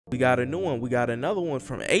We got a new one. We got another one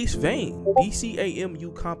from AceVane's,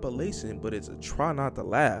 DCAMU Compilation, but it's a try not to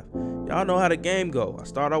laugh. Y'all know how the game go. I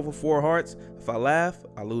start off with 4 hearts. If I laugh,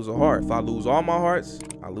 I lose a heart. If I lose all my hearts,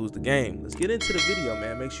 I lose the game. Let's get into the video,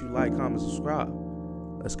 man. Make sure you like, comment, subscribe.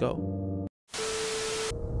 Let's go.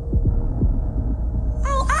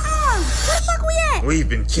 Oh, where the fuck we at? We've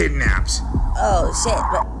been kidnapped. Oh, shit,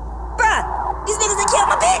 but... Bruh, these niggas done killed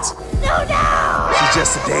my bitch! No! She's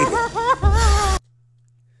just sedated.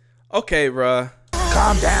 Okay, bruh.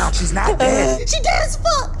 Calm down, she's not dead. She dead as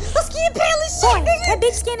fuck! Her skin pale as shit, nigga! That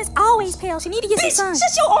bitch skin is always pale. She need to get some sun.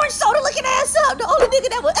 Shut your orange soda looking ass up! The only nigga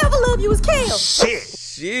that will ever love you is Kale! Shit!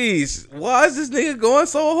 Jeez, why is this nigga going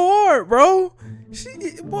so hard, bro?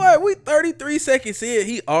 Boy, we 33 seconds in,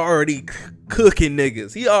 he already cooking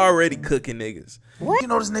niggas. He already cooking niggas. What? You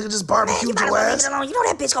know this nigga just barbecued your ass? You know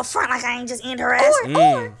that bitch gon' front like I ain't just end her ass. And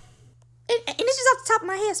this is off the top of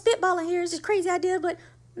my head, spitballing here is just crazy idea, but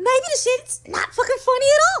maybe the shit's not fucking funny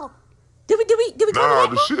at all. Did we Nah,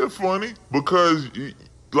 the shit funny because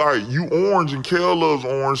like you orange and Kel loves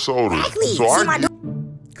orange soda. Exactly. So I get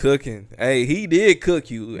Cooking. Hey, he did cook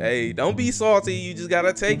you. Hey, don't be salty. You just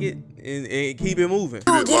gotta take it and keep it moving.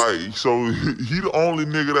 it like so he the only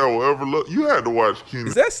nigga that will ever love. You had to watch Kenan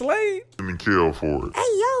Is that Slade? and Kel for it. Hey,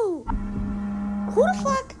 yo. Who the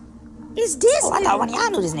fuck is this I thought one of y'all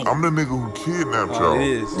knew this nigga. I'm the nigga who kidnapped y'all. It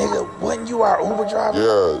is. Nigga, wasn't you our Uber driver?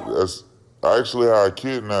 Yeah, that's actually how I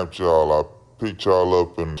kidnapped y'all. I picked y'all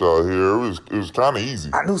up and y'all here. It was kind of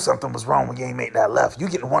easy. I knew something was wrong when you ain't made that left. You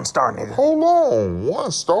getting 1 star, nigga. Hold on,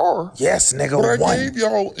 1 star. Yes, nigga, But I 1. gave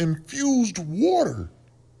y'all infused water.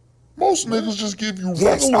 Most niggas just give you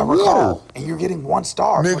Yes, I regular recall. water. And you're getting 1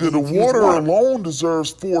 star. Nigga, for the infused water alone deserves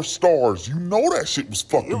 4 stars. You know that shit was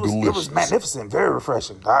fucking It delicious. was magnificent, very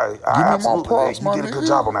refreshing. I Give me my absolutely, props, you my did a nigga. good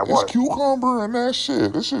job on that It's water. cucumber and that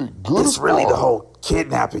shit. That shit good It's as really fuck. the whole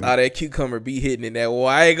kidnapping That cucumber be hitting in that wall.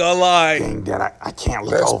 I ain't gonna lie. thing that I can't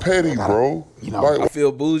let That's go. petty, I gotta, bro. You know, Like, I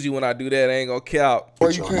feel bougie when I do that. I ain't gonna count. why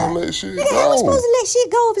you can't let shit Nigga, how we supposed go? to let shit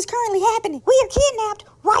go if it's currently happening? We are kidnapped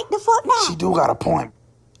right the fuck now. she do got a point.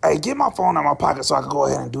 Hey, get my phone out my pocket so I can go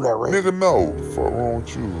ahead and do that raid. Nigga, no. Fuck wrong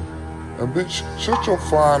with you. And bitch, shut your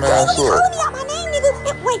fine ass You calling up. me out my name,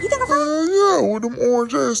 nigga? Wait, you think I'm fine? Hell yeah, with them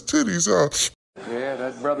orange ass titties out. Yeah,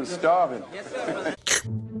 that brother's starving.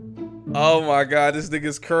 Oh my god, this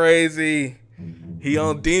nigga's crazy. He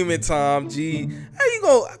on demon time, G. How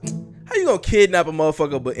you gonna kidnap a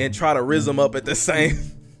motherfucker and try to rizz him up at the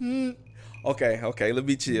same? Okay, let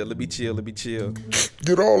me chill.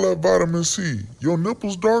 Get all that vitamin C. Your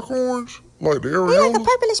nipples dark orange? Like the They like a areolas?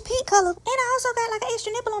 purplish pink color. And I also got like an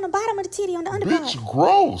extra nipple on the bottom of the titty on the underpart. Bitch,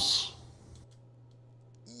 gross.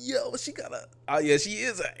 Yo, she got a. Oh yeah, she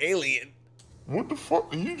is an alien. What the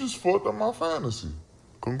fuck? You just fucked up my fantasy.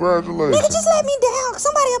 Congratulations. Nigga, just let me down.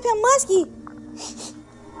 Somebody up here musky.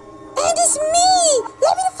 And it's me.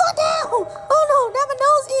 Let me the fuck down. Oh no, now my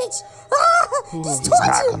nose itch. This He's not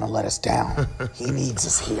torture. gonna let us down. He needs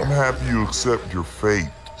us I'm here. happy you accept your fate.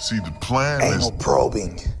 See, the plan is Anal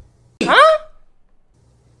probing.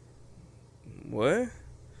 What?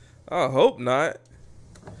 I hope not.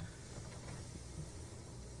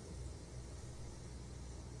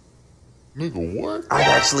 nigga, what? I've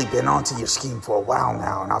actually been onto your scheme for a while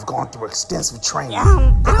now, and I've gone through extensive training I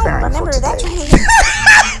don't preparing for remember that today.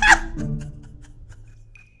 training.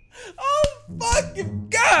 Oh fucking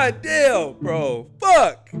goddamn, bro.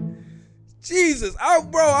 Fuck. Jesus, I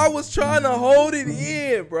was trying to hold it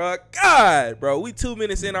in, bro. God, bro. We 2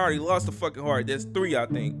 minutes in, I already lost the fucking heart. That's 3, I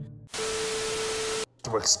think.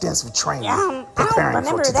 Through extensive training I don't preparing for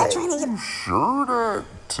remember today. that training. Sure that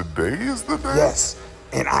today is the day? Yes,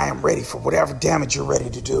 and I am ready for whatever damage you're ready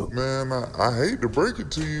to do. Man, I hate to break it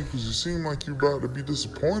to you because you seem like you're about to be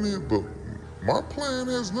disappointed, but my plan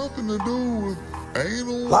has nothing to do with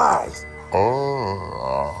anal. Lies. I'm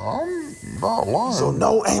not lying. So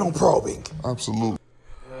no anal probing. Absolutely.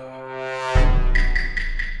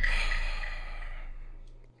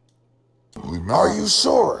 Not. Are you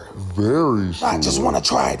sure? Very sure. I just want to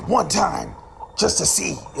try it one time, just to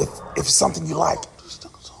see if it's something you like. This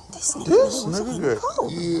This nigga.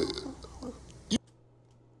 nigga. Yeah.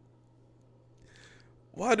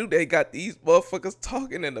 Why do they got these motherfuckers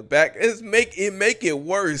talking in the back? Make it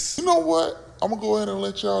worse. You know what? I'm gonna go ahead and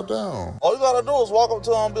let y'all down. All you gotta do is walk up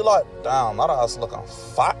to him and be like, damn, that ass looking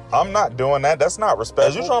fat. I'm not doing that. That's not respectful.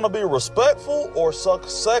 Is you trying to be respectful or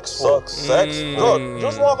successful? Look,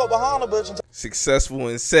 just walk up behind a bitch and Successful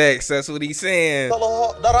in sex. That's what he's saying.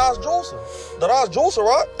 tell her that ass juicy. That ass juicy,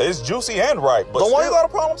 right? It's juicy and right. But then why you got a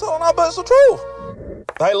problem telling that bitch the truth?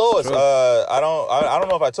 Hey, Louis, I don't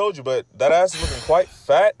know if I told you, but that ass is looking quite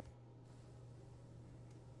fat.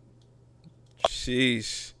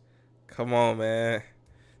 Sheesh. Come on, man.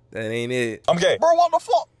 That ain't it. I'm gay. Bro, what the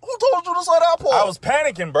fuck? Who told you to say that part? I was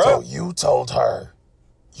panicking, bro. So you told her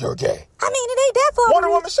you're gay. I mean, it ain't that far. Wonder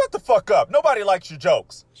Woman, shut the fuck up. Nobody likes your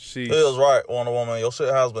jokes. Sheesh. It is right, Wonder Woman. Your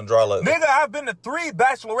shit has been dry lately. Nigga, I've been to 3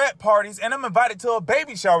 bachelorette parties, and I'm invited to a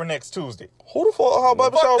baby shower next Tuesday. Who the fuck? How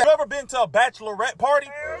baby shower? You ever been to a bachelorette party?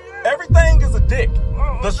 Everything is a dick.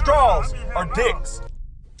 The straws are dicks.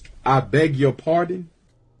 I beg your pardon?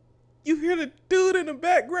 You hear the dude in the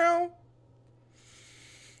background?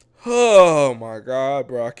 Oh my God,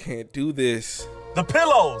 bro. I can't do this. The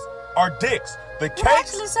pillows are dicks. The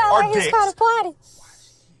cakes are dicks. Party.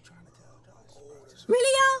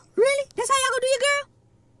 Really, y'all? Really? That's how y'all gonna do your girl?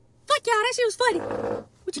 Fuck y'all, that shit was funny.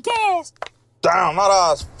 With your cash. Damn, not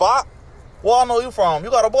us. Fuck. Where I know you from? You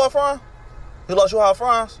got a boyfriend? He let you have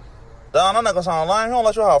friends? Damn, that nigga sound lame. He don't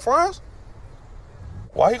let you have friends?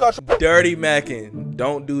 Why he got you? Dirty Mackin'.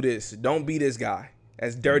 Don't do this. Don't be this guy.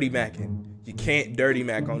 That's Dirty Mackin'. You can't Dirty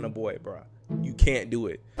Mac on the boy, bro. You can't do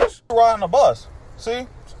it. Riding the bus. See?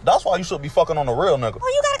 That's why you should be fucking on the real nigga. Oh,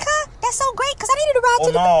 you got a car? That's so great, because I needed to ride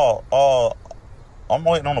to the... I'm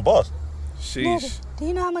waiting on the bus. Sheesh. Nigga, do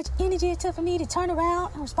you know how much energy it took for me to turn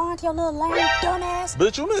around and respond to your little lame dumbass?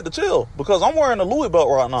 Bitch, you need to chill, because I'm wearing a Louis belt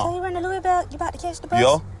right now. So you wearing a Louis belt? You about to catch the bus?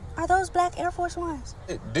 Yeah. Are those black Air Force Ones?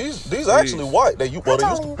 These actually white. How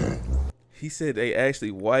tall are you? He said they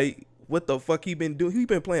actually white. What the fuck he been doing? He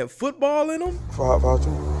been playing football in them?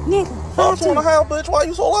 5'2". Nigga, 5'2.5", bitch. Why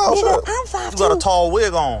you so loud? Nigga, Shit. I'm 5'2". You got a tall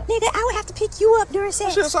wig on. Nigga, I would have to pick you up during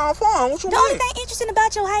sex. That shit sound fun. What you The mean? only thing interesting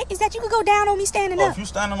about your height is that you could go down on me standing up. If you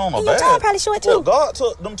standing on a and bed. your toe probably short too. Look, God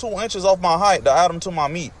took them 2 inches off my height to add them to my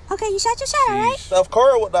meat. Okay, you shot your shot, alright? Steph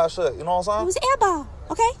Curry with that shit. You know what I'm saying? It was an air ball,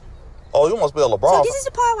 okay? Oh, you must be a LeBron. So this is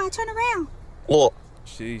the part where I turn around. Look,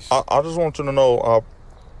 Sheesh. I just want you to know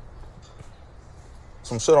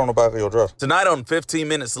some shit on the back of your dress. Tonight on 15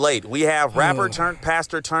 Minutes Late, we have rapper turned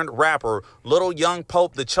pastor turned rapper Little Young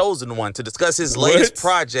Pope the Chosen One to discuss his latest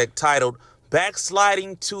project titled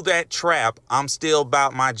Backsliding to That Trap. I'm still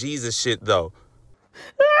about my Jesus shit though.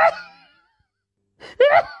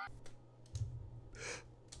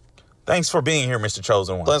 Thanks for being here, Mr.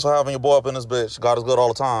 Chosen One. Thanks for having your boy up in this bitch. God is good all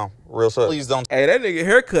the time. Real shit. Please don't Hey, that nigga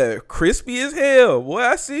haircut crispy as hell. Boy,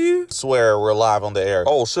 I see you. swear we're live on the air.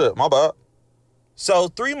 Oh shit, my bad. So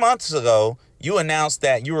 3 months ago, you announced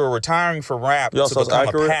that you were retiring from rap to become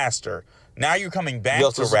a pastor. Now you're coming back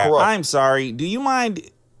to rap. I'm sorry. Do you mind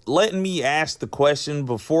letting me ask the question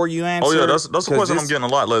before you answer? Oh yeah, that's a question I'm getting a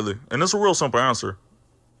lot lately, and it's a real simple answer.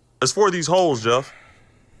 It's for these hoes, Jeff.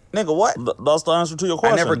 Nigga, what? That's the answer to your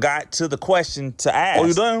question. I never got to the question to ask. Oh,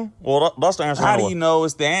 you didn't? Well, that's the answer. How do you know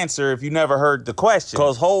it's the answer if you never heard the question?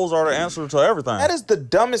 Because hoes are the answer to everything. That is the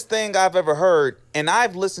dumbest thing I've ever heard, and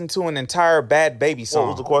I've listened to an entire Bad Baby song. What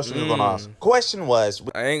was the question you were gonna ask? Question was,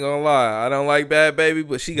 I ain't gonna lie, I don't like Bad Baby,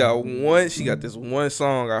 but she got this one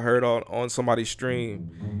song I heard on somebody's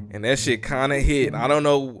stream, and that shit kind of hit. I don't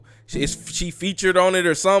know, she featured on it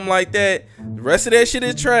or something like that. The rest of that shit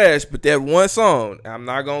is trash, but that one song, I'm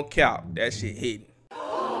not gonna count. That shit hitting.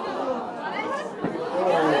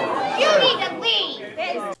 You need to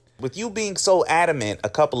leave. with you being so adamant a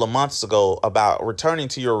couple of months ago about returning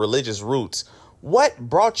to your religious roots, what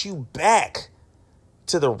brought you back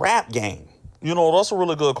to the rap game? You know, that's a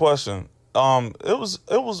really good question. It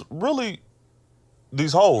was really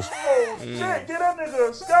these hoes. Oh shit, get that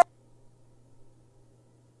nigga stop.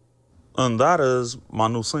 And that is my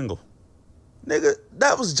new single. Nigga,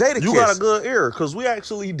 that was Jadakiss. You got a good ear, because we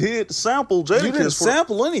actually did sample Jadakiss. You didn't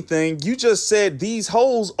sample anything. You just said these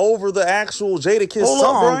hoes over the actual Jadakiss song. Hold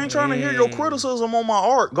up, bro. I ain't trying to hear your criticism on my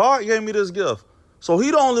art. God gave me this gift. So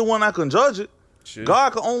he the only one that can judge it. Shit.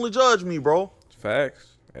 God can only judge me, bro. Facts.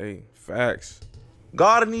 Hey, facts.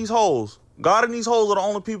 God and these hoes. God and these hoes are the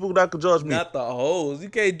only people that can judge me. Not the hoes. You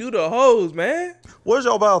can't do the hoes, man. Where's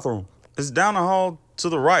your bathroom? It's down the hall to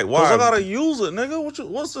the right. Why? Because I gotta use it, nigga.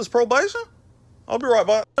 What's this, probation? I'll be right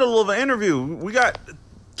back. Middle of an interview. We got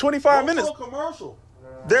 25 minutes. A commercial.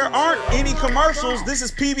 There aren't any commercials. This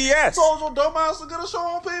is PBS. I told your dumb ass to get a show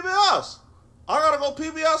on PBS. I gotta go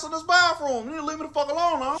PBS in this bathroom. You need to leave me the fuck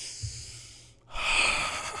alone, huh?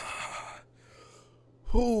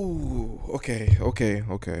 Ooh, okay.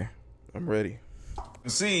 I'm ready.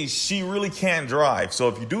 See, she really can't drive. So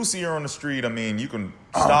if you do see her on the street, I mean, you can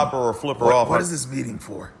stop her or flip her off. What is this meeting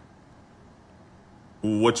for?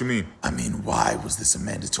 What you mean? I mean, why was this a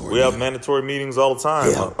mandatory We have mandatory meetings all the time.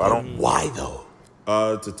 Yeah, I don't. Why though?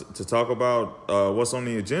 To talk about what's on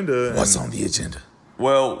the agenda. What's on the agenda?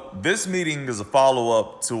 Well, this meeting is a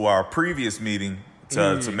follow-up to our previous meeting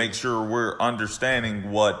to make sure we're understanding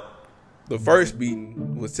what The first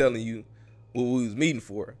meeting was telling you what we was meeting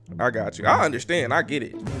for. I got you. I understand. I get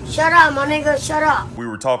it. Shut up, my nigga. Shut up. We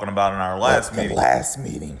were talking about in our last meeting. The last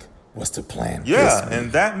meeting was to plan Yeah, this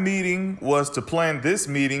and that meeting was to plan this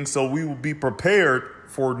meeting so we will be prepared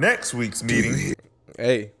for next week's meeting.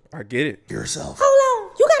 Hey, I get it. Yourself.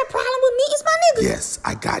 Hold on. You got a problem with meetings, my nigga? Yes,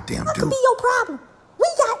 I goddamn What do. could be your problem? We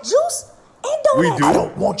got juice and donuts. We do. I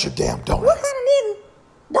don't want your damn donuts. What kind of nigga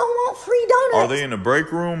don't want free donuts? Are they in the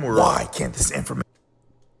break room or? Why can't this information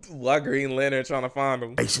Why Green Lantern trying to find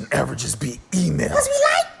them? ever just be emailed? Because we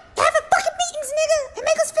like having fucking meetings, nigga. It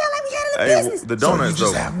make us feel like we handling Hey, business. the So you donuts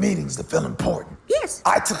just though. have meetings that feel important. Yes.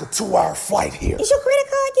 I took a 2-hour flight here. Is your credit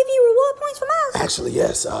card give you reward points for miles? Actually,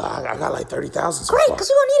 yes. I got like 30,000 so Great, far. because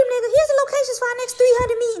you're going to need them, nigga. Here's the locations for our next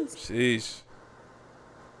 300 meetings. Sheesh.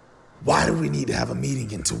 Why do we need to have a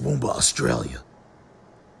meeting in Toowoomba, Australia?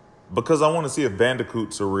 Because I want to see if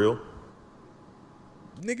bandicoots are real.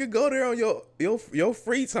 Nigga, go there on your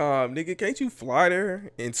free time, nigga. Can't you fly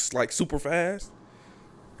there and like super fast?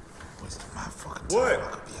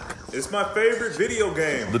 What? It's my favorite video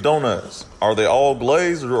game. The donuts. Are they all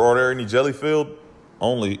glazed or are there any jelly filled?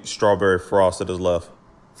 Only strawberry frosted is left.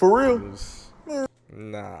 For real?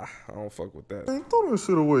 Nah, I don't fuck with that. Man, throw that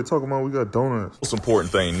shit away talking about we got donuts. Most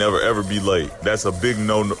important thing, never ever be late. That's a big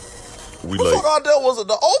no-no. We What the late. fuck I did was it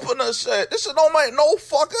to open this shit? This shit don't make no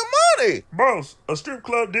fucking money. Boss, a strip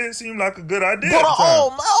club did seem like a good idea. But at the time.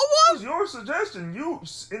 man, what? It was your suggestion. You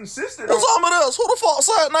insisted What's on. some of this? Who the fuck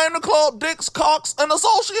said name the club Dicks, Cox, and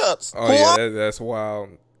Associates? Oh yeah, that's wild.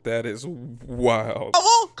 That is wild.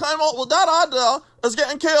 Whoever came up with that idea is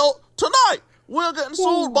getting killed tonight. We're getting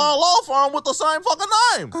sued by a law firm with the same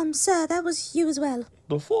fucking name. Sir, that was you as well.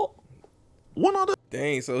 The fuck? When I did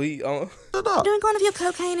Dang, so he that? During one of your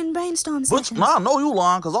cocaine and brainstorm Bitch, sessions. nah, I know you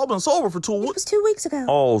lying, because I've been sober for 2 It weeks. was 2 weeks ago.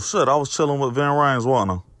 Oh shit, I was chilling with Van Ryan's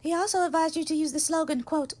wasn't I? He also advised you to use the slogan,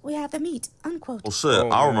 quote, "We have the meat," unquote. Oh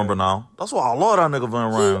shit, I remember now. That's why I love that nigga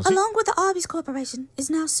Van He, Ryan's. along with the Arby's Corporation, is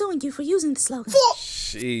now suing you for using the slogan.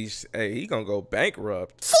 Sheesh. Hey, he gonna go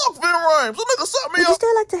bankrupt. Fuck Van Rhymes. The nigga set me Would you up.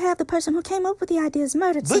 still like to have the person who came up with the ideas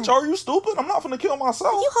murdered, Bitch, sir? are you stupid? I'm not finna kill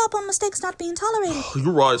myself. You harp on mistakes not being tolerated. You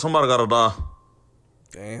right, somebody gotta die.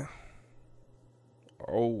 Damn.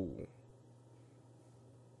 Oh.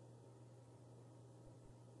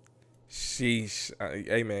 Sheesh.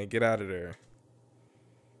 Hey man, get out of there.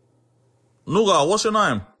 Nuga, what's your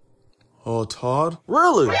name? Oh, Todd?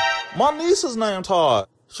 Really? My niece's name Todd.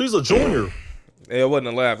 She's a junior. Hey, I wasn't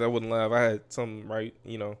a laugh. I wouldn't laugh. I had some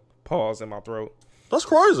pause in my throat. That's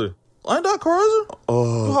crazy. Ain't that crazy?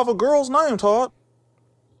 You have a girl's name, Todd.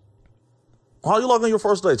 How you liking your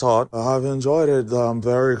first day, Todd? I've enjoyed it. I'm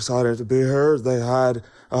very excited to be here. They had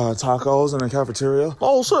tacos in the cafeteria.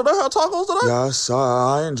 Oh shit, they had tacos today? Yes,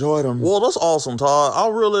 I enjoyed them. Well, that's awesome, Todd. I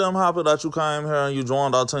really am happy that you came here and you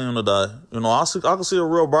joined our team today. You know, I can see a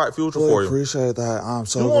real bright future Really for you. appreciate that. I'm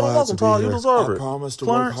so You glad wanna welcome to be Todd? here. You deserve I it. promise to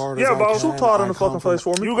Clarence? work hard Yeah, as I boss. can. Shoot Todd in the I fucking face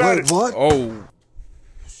for me. You got Wait, it. what? Oh.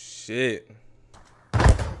 Shit.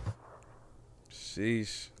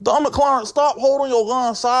 Sheesh. Damn it, Clarence, stop holding your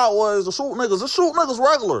gun sideways to shoot niggas. Just shoot niggas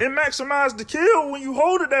regular. It maximized the kill when you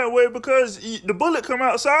hold it that way because the bullet come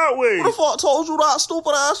out sideways. Who the fuck told you that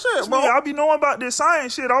stupid ass shit, bro? I be knowing about this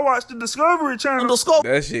science shit. I watched the Discovery Channel.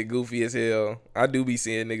 That shit goofy as hell. I do be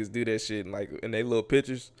seeing niggas do that shit like in they little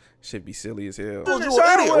pictures. Shit be silly as hell. You an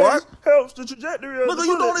idiot, right? Helps the trajectory of the Nigga,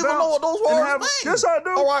 you don't bullet even know what those bounce and words have- mean. Yes, I do.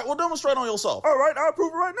 All right, well, demonstrate on yourself. All right, I'll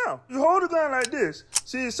prove it right now. You hold the gun like this.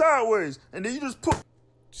 See it sideways. And then you just put...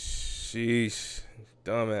 Sheesh.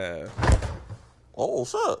 Dumbass. Oh,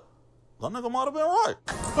 shit. That nigga might have been right.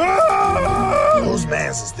 Whose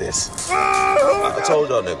man's is this? I told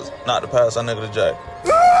y'all niggas not to pass that nigga to Jack.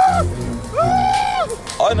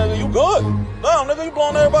 Alright, nigga, you good? Damn, nigga, you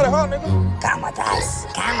blowing everybody hot, nigga. Come with us.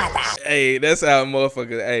 Come with us. Hey, that's how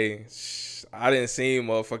motherfuckers. Hey, I didn't see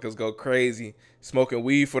motherfuckers go crazy smoking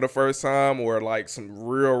weed for the first time or like some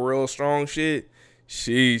real strong shit.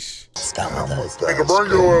 Sheesh. Nigga,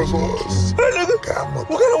 bring your ass on. Hey, nigga,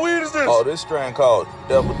 what kind of weed is this? Oh, this strain called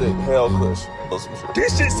Devil Dick Hell Kush. Or some shit.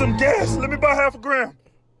 This shit's some gas. Let me buy half a gram.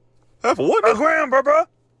 Half a what? A gram, bro.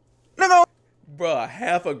 Nigga. Bruh,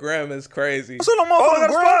 half a gram is crazy. What's in a Oh, motherfucking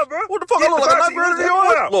that's gram? fine, bro. What the fuck? Yeah, I look like a the knife price ready you to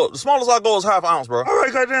use, your Look, the smallest I go is half ounce, bro. All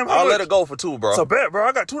right, goddamn. I'll let it go for $2, bro. It's a bet, bro.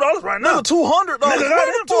 I got $2 right now. Nigga, $200. Nigga,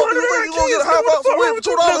 goddamn, $200. You gonna get a half ounce of weed for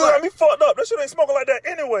 $2? Nigga got me fucked up. That shit ain't smoking like that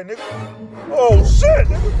anyway, nigga. Oh, shit,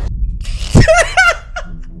 nigga.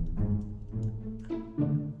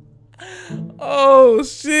 Oh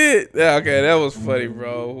shit. Yeah, okay, that was funny,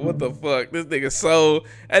 bro. What the fuck? This nigga soul.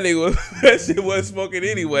 That shit wasn't smoking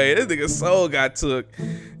anyway. This nigga soul got took.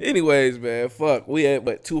 Anyways, man, fuck. We had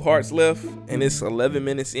but 2 hearts left, and it's 11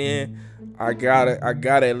 minutes in. I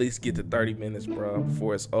gotta at least get to 30 minutes, bro,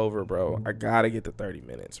 before it's over, bro. I gotta get to 30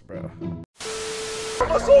 minutes, bro.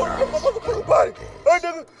 My soul, my motherfucking body. Hey,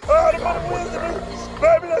 nigga, I had a motherfucking nigga.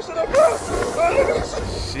 Baby, that shit up, bro.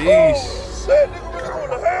 Sheesh. Oh, shit, nigga, really going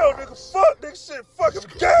to hell, nigga. Fuck, nigga, shit, fucking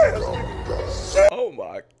gas, nigga. Shit. Oh,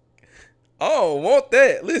 my. I don't want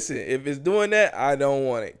that. Listen, if it's doing that, I don't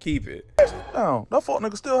want it. Keep it. Damn, that fuck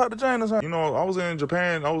nigga still had the chain in his hand. You know, I was in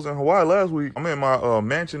Japan, I was in Hawaii last week. I'm in my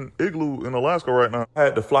mansion igloo in Alaska right now. I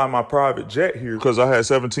had to fly my private jet here because I had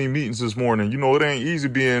 17 meetings this morning. You know, it ain't easy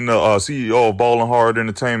being the CEO of Ballin' Hard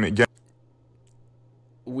Entertainment Gang.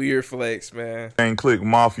 Weird flex, man. Gang Click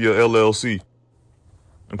Mafia LLC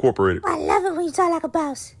Incorporated. I love it when you talk like a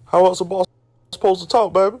boss. How else a boss supposed to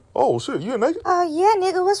talk, baby? Oh shit, you naked? Oh yeah,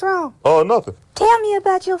 nigga, what's wrong? Nothing. Tell me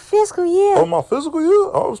about your fiscal year. Oh, my physical year?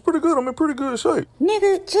 Oh, it was pretty good. I'm in pretty good shape.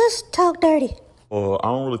 Nigga, just talk dirty. I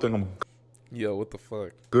don't really think I'm Yo, what the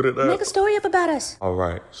fuck? good at that. Make a story up about us. All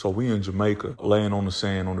right, so we in Jamaica, laying on the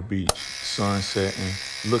sand on the beach, sun setting,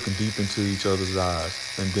 looking deep into each other's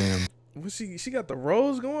eyes, and then What she got the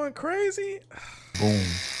rose going crazy? boom,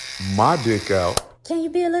 my dick out. Can you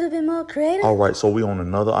be a little bit more creative? All right, so we on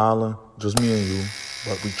another island, just me and you,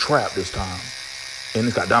 but we trapped this time, and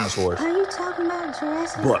it's got dinosaurs. Are you talking about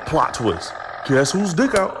Jurassic? But plot twist, guess whose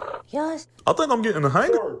dick out? Yours? I think I'm getting the hang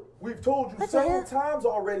of it. Sir, we've told you What the several hell? times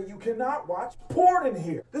already you cannot watch porn in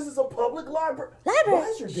here. This is a public library. Library? Why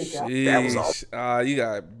is your dick out? That was all Sheesh. You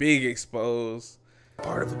got big exposed.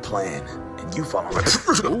 part of the plan, and you followed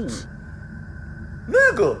it.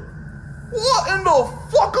 Nigga, what in the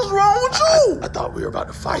fuck is wrong with you? I thought we were about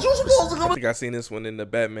to fight. You supposed to I come think I seen this one in the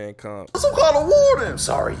Batman comp. in some kind of warning. I'm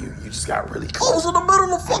sorry, you just got really I close. was in the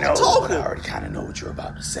middle of I fucking know, talking. but I already kind of know what you're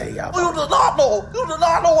about to say. You did not know. You did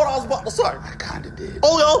not know what I was about to say. I kind of did.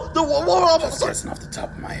 Oh, yeah? Then what was I about to Just say? guessing off the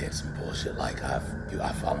top of my head some bullshit like I've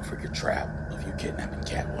fallen for your trap of you kidnapping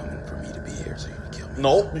Catwoman for me to be here so you can kill me.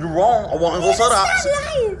 No, you're wrong. I want to go say that.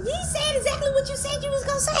 Stop lying. You said exactly what you said you was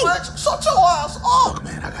gonna say. Bitch, shut your ass up. Look,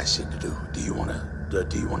 man, I got shit to do. Do you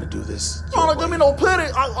wanna do this? You don't give me no pity.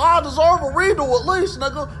 I deserve a redo at least,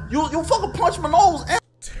 nigga. You fucking punch my nose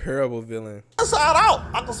Terrible villain. inside out.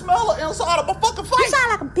 I can smell it inside of my fucking face. You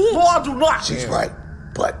sound like a bitch. No, I do not. She's right,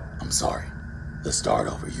 but I'm sorry. Let's start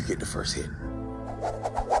over. You get the first hit.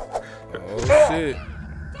 Oh shit.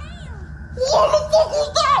 What the fuck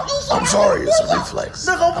was that? You I'm sorry, it's a reflex.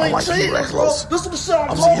 Nigga, I don't I'm like you cheating, that close. bro. This is the shit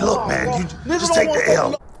I'm I'm talking saying, look, about, man, bro. you Niggas just don't take wanna the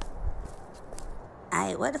L. fucking-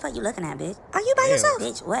 Hey, what the fuck you looking at, bitch? Are you by yourself?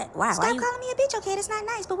 Bitch, what? Why? Stop Why you? calling me a bitch, okay? That's not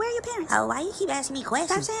nice. But where are your parents? Oh, why you keep asking me Stop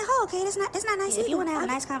questions? saying hoe, okay? That's not nice. If you either. want to have a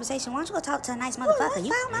nice conversation, why don't you go talk to a nice Ooh, motherfucker? I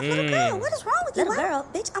You found my little girl. What is wrong with you? little Why- girl,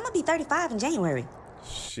 bitch. I'm gonna be 35 in January.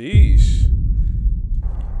 Sheesh.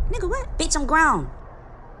 Nigga, what? Bitch, I'm grown.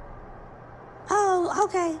 Oh,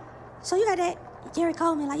 okay. So you got that Gary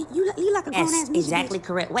Coleman, like you like a grown Yes, ass music exactly bitch.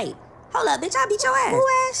 correct. Wait, hold up, bitch. I'll beat your ass. Who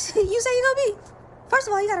ass? You say you gonna be? First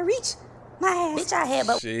of all, you gotta reach my ass. Bitch, I had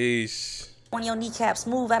but Sheesh. on your kneecap,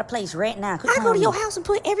 smooth out of place right now. Quit I go playing to with your me. house and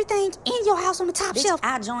put everything in your house on the top Bitch, shelf.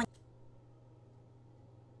 I'll join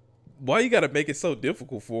Why you gotta make it so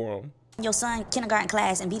difficult for him? your son kindergarten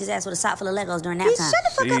class and beat his ass with a sock full of Legos during nap Bitch, time. shut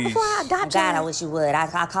the fuck up before I Sheesh. adopt Oh, God, I you. wish you would.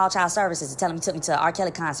 I called child services to tell him he took me to an R.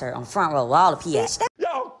 Kelly concert on front row with all the PAs.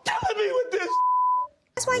 Y'all killing me with this.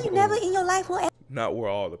 That's why you never in your life will Not where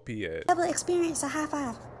all the P at. ever experience a high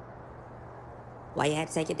five. Why you had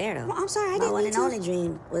to take it there, though? Well, I'm sorry, I My didn't one mean and to. only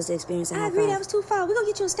dream was to experience a I high agree, five. that was too far. We're gonna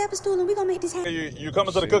get you a stepping stool and we're gonna make this happen. You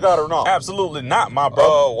coming to the cookout or not? Absolutely not, my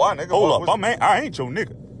brother. Why, nigga? Hold up, man. I ain't your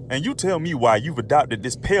nigga. And you tell me why you've adopted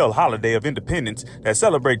this pale holiday of independence that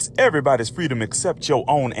celebrates everybody's freedom except your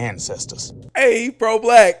own ancestors. Hey, he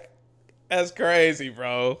pro-black. That's crazy,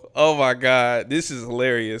 bro. Oh my god, this is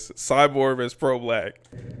hilarious. Cyborg is pro-black.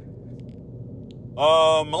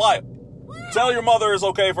 Malaya, tell your mother it's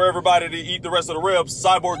okay for everybody to eat the rest of the ribs.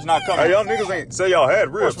 Cyborg's not coming. Hey, y'all niggas ain't say y'all had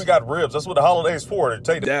Of course ribs. we got ribs. That's what the holiday's for. To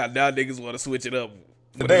take Now niggas want to switch it up.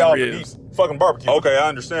 the with day his off to ribs. eat fucking barbecue. Okay, I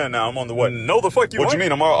understand now. I'm on the way. No, the fuck you What ain't. you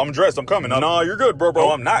mean? I'm dressed. I'm coming. Nah, you're good, bro.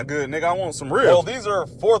 No, I'm not good, nigga. I want some ribs. Well, these are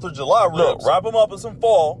 4th of July ribs. Look, Wrap them up in some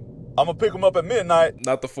foil. I'm gonna pick them up at midnight.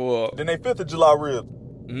 Not the full. Then they 5th of July ribs.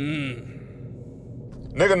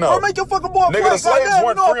 Nigga, no. Bro, make your fucking boy Nigga, play. the slaves Goddamn,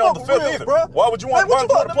 weren't you know free I on the fuck 5th with ribs, either. bro. Why would you want Hey, what you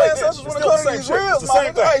to want play them then? ancestors when It's it still comes the to same these shit. ribs, It's the my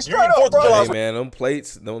same nigga. thing. Hey, You straight eat up, 4th of bro. July. Hey man,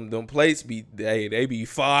 them plates be they be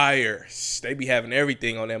fire. They be having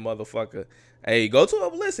everything on that motherfucker. Hey, go to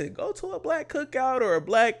a black cookout or a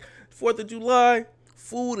black 4th of July.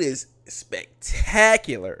 Food is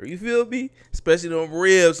spectacular. You feel me? Especially them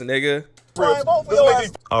ribs, nigga.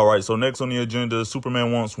 All right, so next on the agenda,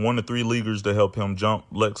 Superman wants 1 to 3 leaguers to help him jump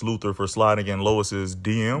Lex Luthor for sliding in Lois's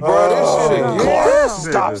DM. Bro, this shit is Clark,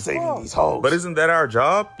 stop saving these hoes. But isn't that our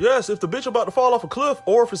job? Yes, if the bitch about to fall off a cliff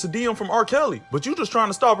or if it's a DM from R. Kelly. But you just trying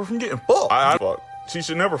to stop her from getting fucked. I fuck. She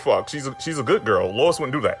should never fuck. She's a good girl. Lois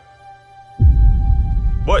wouldn't do that.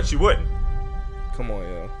 What? She wouldn't. Come on,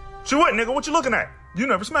 yo. She wouldn't, nigga. What you looking at? You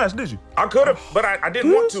never smashed, did you? I could have, but I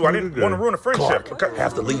didn't want to. I didn't want to ruin a friendship.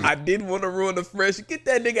 Have to leave. I didn't want to ruin the friendship. Get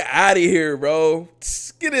that nigga out of here, bro.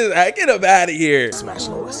 Get him out of here. Smash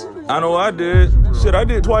Lois. I know I did. Shit, I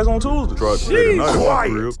did twice on Tuesday.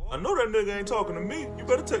 Quiet. I know that nigga ain't talking to me. You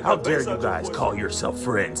better take How dare you guys call yourself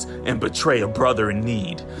friends and betray a brother in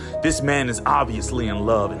need? This man is obviously in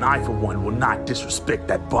love, and I, for one, will not disrespect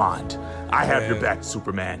that bond. I have your back,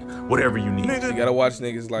 Superman. Whatever you need. You gotta watch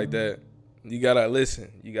niggas like that. You gotta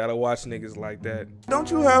listen. You gotta watch niggas like that. Don't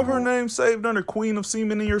you have her name saved under Queen of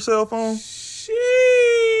Semen in your cell phone? Sheesh.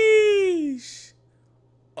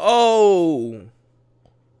 Oh.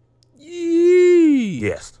 Yee.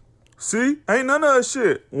 Yes. See? Ain't none of that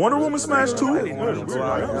shit. Wonder Woman smashed too.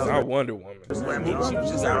 I Wonder Woman. Is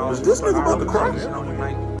this nigga about to cry?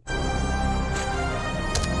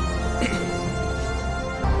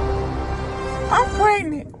 I'm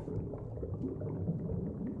pregnant.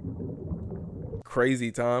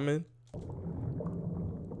 Crazy timing.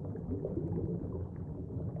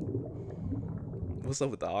 What's up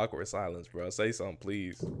with the awkward silence, bro? Say something,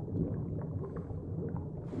 please.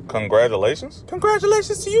 Congratulations.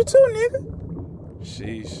 Congratulations to you too, nigga.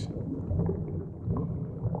 Sheesh.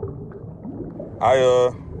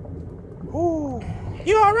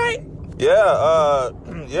 You all right?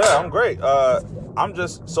 Yeah, I'm great. I'm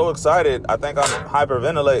just so excited. I think I'm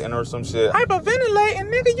hyperventilating or some shit. Hyperventilating,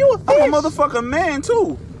 nigga. You a fish. I'm a motherfucking man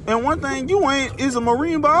too. And one thing you ain't is a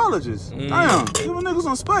marine biologist. Damn, give a nigga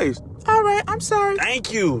some space. All right, I'm sorry.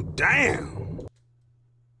 Thank you. Damn.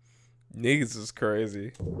 Niggas is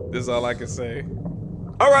crazy. This is all I can say.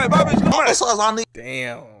 All right, my bitch.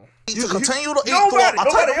 Damn. To continue to eat Nobody I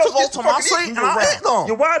take else them to go gets to my fucking seat eat. and I eat them.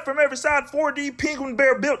 Your wife from every side, 4D penguin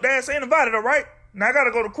bear built ass ain't invited, all right? Now I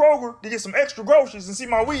gotta go to Kroger to get some extra groceries and see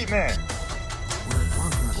my weed man.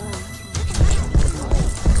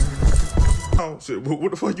 Oh shit!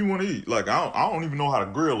 What the fuck you want to eat? Like I don't even know how to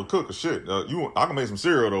grill or cook or shit. I can make some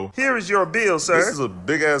cereal though. Here is your bill, sir. This is a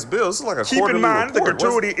big ass bill. This is like a Keep quarterly in mind report. the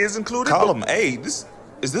gratuity is included. Column A.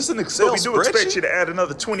 Is this an Excel But we do spreadsheet? expect you to add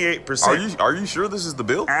another 28%. Are you sure this is the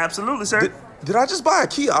bill? Absolutely, sir. Did I just buy a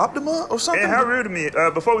Kia Optima or something? And how rude of me.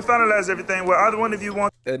 Before we finalize everything, will either one of you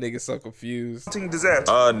want That nigga so confused.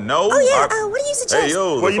 disaster? No. Oh, yeah. What do you suggest? Hey,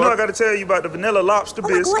 yo. Well, you know I got to tell you about the vanilla lobster Oh,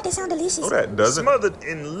 my bisque. God, they sound delicious. No, that doesn't. Smothered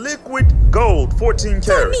in liquid gold, 14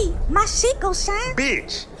 Tell karat. me, my shit go shine.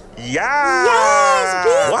 Bitch. Yes,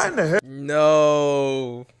 bitch. Why in the hell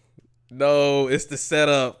No, it's the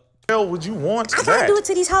setup. Would you want I gotta do it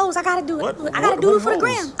to these hoes. I gotta do it. I gotta do it for the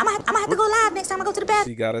gram. hoes? I'm gonna have to go live next time I go to the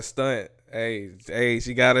bathroom. She got a stunt. Hey,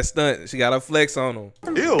 she got a stunt. She got a flex on them.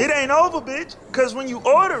 Ew. It ain't over, bitch. Because when you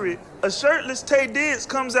order it, a shirtless Tay Diggs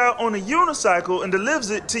comes out on a unicycle and delivers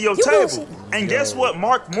it to your table. bullshit. And guess what?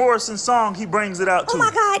 Mark Morrison's song, he brings it out to. Oh my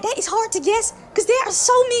God, that is hard to guess because there are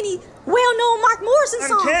so many well-known Mark Morrison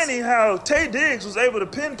songs. Uncanny how Tay Diggs was able to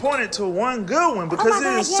pinpoint it to one good one because Oh my God,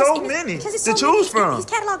 there's yes, so and many because it's to so many, choose from. His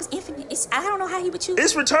catalog is infinite. I don't know how he would choose.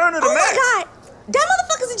 It's Return of the Oh Mac. my God, that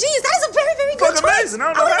motherfucker's a genius. That is a very, very good Fucking choice. amazing. I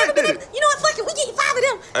don't know how he did it. You know what? Fuck it. We getting 5 of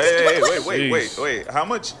them. Hey, What- wait. How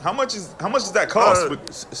much does that cost?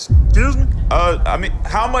 Excuse me? I mean,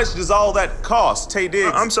 how much does all that cost, Tay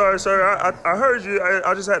Diggs? I'm sorry, sir. I heard you.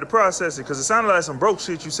 I just had to process it because it sounded like some broke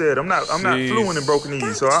shit you said. I'm not fluent in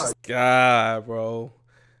brokenese, so God, bro.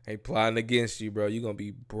 Ain't plotting against you, bro. You gonna be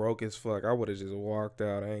broke as fuck. I would have just walked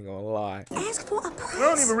out. I ain't gonna lie. Ask for a price. we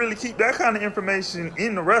don't even really keep that kind of information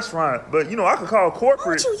in the restaurant. But you know, I could call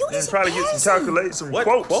corporate and try to get some calculations, some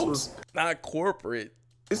quotes. Not corporate.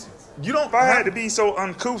 You don't. If I had to be so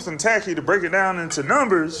uncouth and tacky to break it down into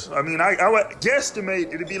numbers, I mean, I would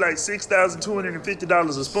guesstimate it'd be like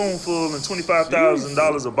 $6,250 a spoonful and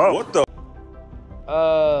 $25,000 a bowl. What the?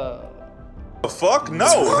 The fuck?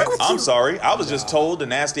 No. I'm sorry. I was just told the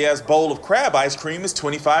nasty ass bowl of crab ice cream is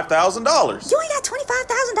 $25,000. You ain't got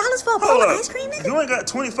 $25,000 for a bowl Hold of up. ice cream, nigga? You ain't got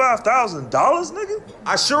 $25,000, nigga?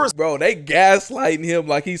 I sure as Bro, they gaslighting him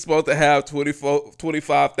like he's supposed to have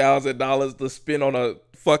 $25,000 to spend on a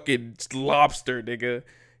fucking lobster, nigga,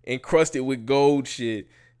 encrusted with gold shit.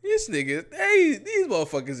 This nigga, hey, these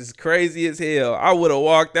motherfuckers is crazy as hell. I would have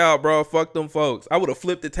walked out, bro. Fuck them folks. I would have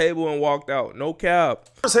flipped the table and walked out. No cap.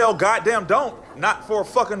 as hell goddamn don't. Not for a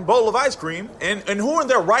fucking bowl of ice cream. And who in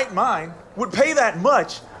their right mind would pay that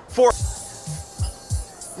much for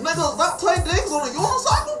Nigga, not play dicks on a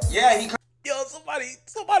unicycle? Yeah, he Yo,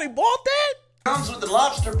 somebody bought that? comes with the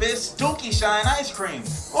lobster bits, dookie shine ice cream.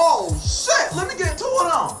 Oh shit, let me get to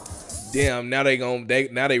it on. Damn, now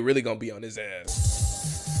they really gonna be on his ass.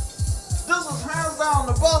 This is hands down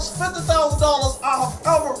the best $50,000 I've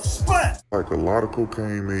ever spent. Like, a lot of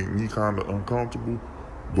cocaine made me kind of uncomfortable,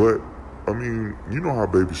 but I mean, you know how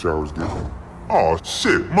baby showers get. Oh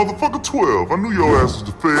shit, motherfucker 12. I knew your ass was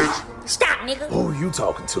the feds. Stop, nigga. Who are you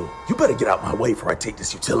talking to? You better get out my way before I take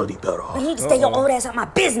this utility belt off. You need to stay your old ass out my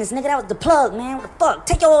business, nigga. That was the plug, man. What the fuck?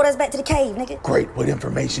 Take your old ass back to the cave, nigga. Great. What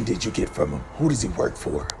information did you get from him? Who does he work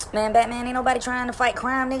for? Man, Batman, ain't nobody trying to fight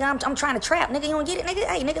crime, nigga. I'm trying to trap, nigga. You don't get it, nigga?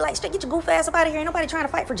 Hey, nigga, like, straight get your goof ass up out of here. Ain't nobody trying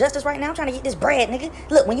to fight for justice right now. I'm trying to get this bread, nigga.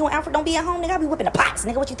 Look, when you and Alfred don't be at home, nigga, I'll be whipping the pots,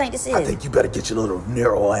 nigga. What you think this is? I think you better get your little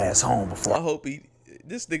narrow ass home before I hope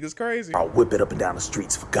this nigga's crazy. I'll whip it up and down the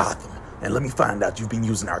streets for Gotham. And let me find out you've been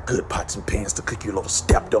using our good pots and pans to cook your little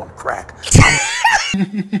stepped on crack. God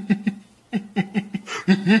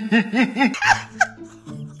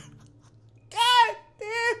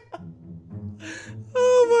damn.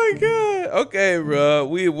 Oh my god. Okay, bro.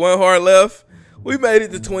 We have one heart left. We made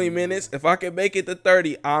it to 20 minutes. If I can make it to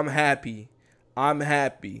 30, I'm happy. I'm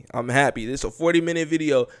happy. This is a 40-minute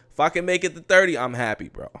video. If I can make it to 30, I'm happy,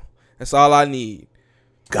 bro. That's all I need.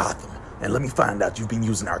 Gotham. And let me find out you've been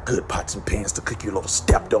using our good pots and pans to cook your little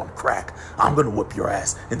stepped on crack. I'm gonna whip your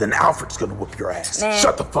ass, and then Alfred's gonna whip your ass. Man.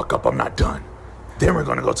 Shut the fuck up, I'm not done. Then we're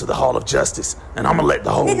gonna go to the Hall of Justice, and I'm gonna let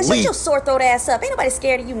the whole Nigga, shut league... your sore throat ass up. Ain't nobody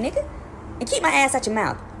scared of you, nigga. And keep my ass out your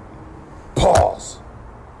mouth. Pause.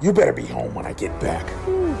 You better be home when I get back.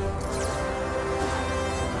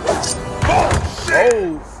 Oh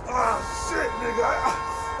shit! Ah shit, nigga.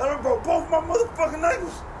 I done broke both my motherfucking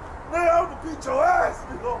ankles. Nigga, I'm gonna beat your ass,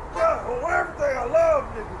 nigga. Oh, God, on everything I love,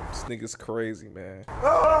 nigga. This nigga's crazy, man.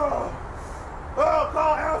 Oh,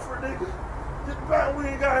 call Alfred, nigga. Get the bat we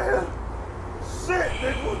ain't got here. Shit,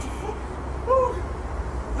 nigga, what the fuck? Oh,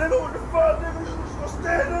 nigga, what the fuck, nigga? You just gonna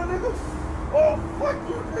stand there, nigga? Oh, fuck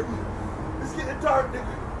you, nigga. It's getting dark,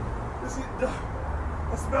 nigga. It's getting dark.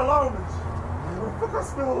 I smell almonds. What the fuck I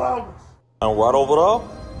smell almonds? And right over there,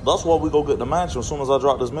 that's why we go get the mansion as soon as I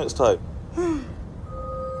drop this mixtape.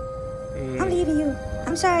 I'm leaving you.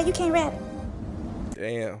 I'm sorry, you can't rap.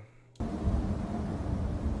 Damn.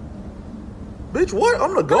 Bitch, what?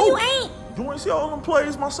 I'm the GOAT. No, you ain't. You ain't see all them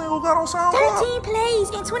plays my single got on SoundCloud? 13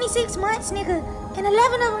 plays in 26 months, nigga. And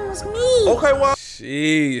 11 of them was me. Okay, well,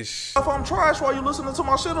 sheesh. If I'm trash, why you listening to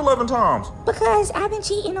my shit 11 times? Because I've been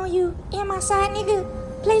cheating on you and my side nigga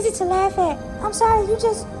plays it to laugh at. I'm sorry, you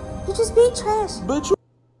just beat trash. Bitch,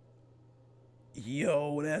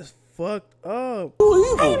 Yo, that's fucked up.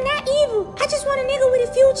 I am not evil. I just want a nigga with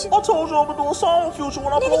a future. I told you I'm gonna do a song with Future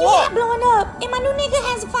when I Nigga, blow you up. not blowing up. And my new nigga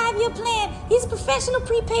has a 5-year plan. He's a professional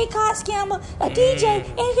prepaid card scammer, a DJ,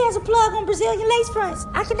 and he has a plug on Brazilian lace fronts.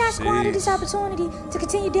 I cannot squander this opportunity to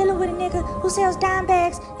continue dealing with a nigga who sells dime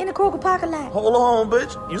bags in the Kroger parking lot. Hold on,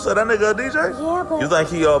 bitch. You said that nigga a DJ? Yeah, but... You think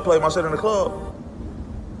he played my shit in the club?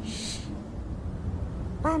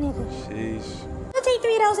 Bye, nigga. Sheesh. I'll take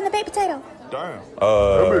 3 of those in the baked potato. Damn.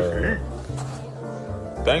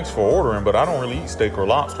 Thanks for ordering, but I don't really eat steak or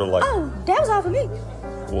lobster like... Oh, that was all for me.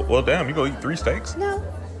 Well, damn, you gonna eat 3 steaks? No.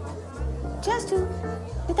 Just 2.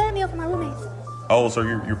 The third meal for my roommates. Oh, so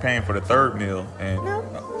you're paying for the third meal and... No.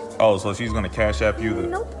 Oh, so she's gonna cash app you the...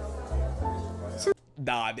 Nope.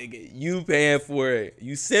 Nah, nigga, you paying for it.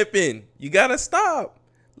 You sipping. You gotta stop.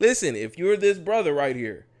 Listen, if you're this brother right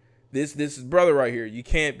here, this brother right here, you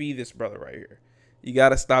can't be this brother right here. You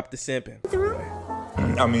gotta stop the simping.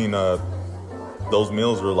 I mean, those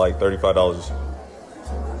meals were like $35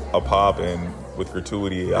 a pop, and with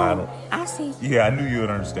gratuity, I don't... I see. Yeah, I knew you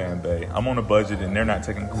would understand, babe. I'm on a budget, and they're not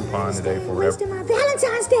taking a coupon today for whatever. Wasting my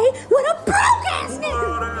Valentine's Day with a broke ass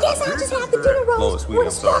nigga. Guess I'll just have the dinner rolls with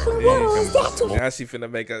a sparkling water. Or is that too Now she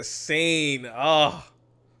finna make a scene. Oh.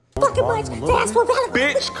 fucking much to ask for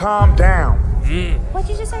Valentine's? Bitch, calm down. What'd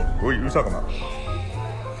you just say? What you talking about?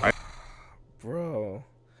 Bro,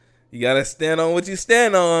 you gotta stand on what you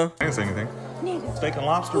stand on. I didn't say anything. Nigga. Steak and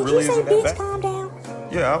lobster Did really you say isn't that bitch bad. calm down?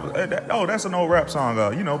 Yeah, that's an old rap song.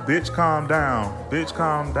 You know, bitch, calm down. Bitch,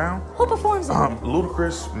 calm down. Who performs it?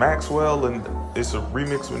 Ludacris, Maxwell, and it's a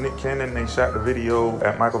remix with Nick Cannon. They shot the video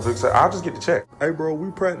at Michael Vick's. I'll just get the check. Hey, bro,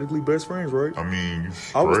 we practically best friends, right? I mean, you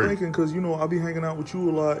I was straight. thinking, because, you know, I be hanging out with you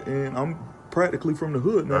a lot, and I'm practically from the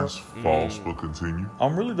hood now. That's false, but continue.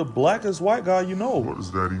 I'm really the blackest white guy you know. What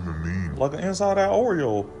does that even mean? Like an inside out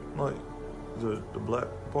Oreo. Like, the black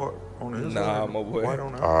part on the inside. Nah, my boy. White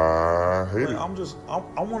on the I hate it.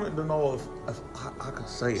 I wanted to know if I could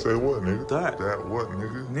say it. Say what, nigga? That what,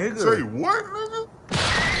 nigga? Nigga. Say what, nigga?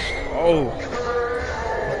 Oh.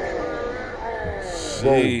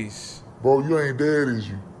 Jeez. Bro, you ain't dead, is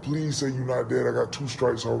you? Please say you not dead. I got 2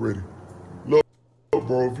 strikes already. Look,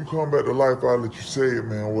 bro, if you come back to life, I'll let you say it,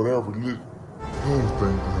 man. Whatever. Oh,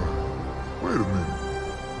 thank God. Wait a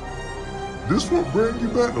minute. This what bring you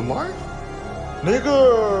back to life? Nigga!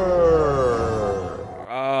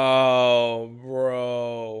 Oh,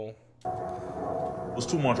 bro. It was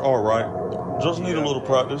too much art, right? Just need a little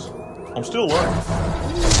practice. I'm still learning.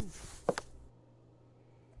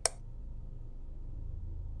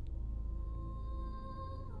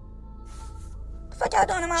 What y'all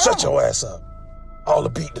doing in my room? Shut your ass up. I'll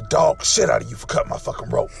beat the dog shit out of you for cutting my fucking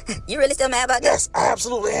rope. You really still mad about that? Yes, I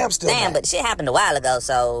absolutely am still Damn, mad. but the shit happened a while ago,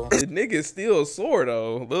 so... The nigga's still sore,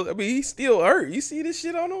 though. Look, I mean, he's still hurt. You see this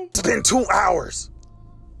shit on him? It's been 2 hours.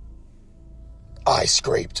 I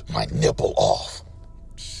scraped my nipple off.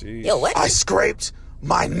 Jeez. Yo, what? I scraped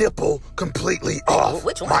my nipple completely off.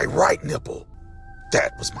 Which one? My right nipple.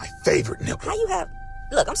 That was my favorite nipple. How you have...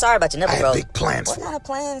 Look, I'm sorry about your nipple, I had bro. big plans What for kind of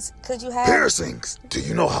plans could you have? piercings. Do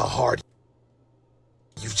you know how hard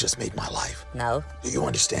you've just made my life? No. Do you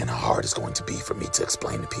understand how hard it's going to be for me to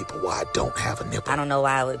explain to people why I don't have a nipple? I don't know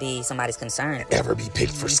why it would be somebody's concern. Ever be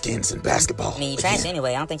picked for skins in basketball? I mean, you trash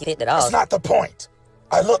anyway. I don't think you picked it off. That's not the point.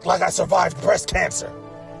 I look like I survived breast cancer.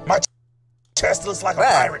 My chest looks like a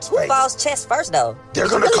pirate's who face. falls chest first, though? They're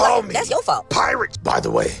gonna call me. That's your fault. Pirate. By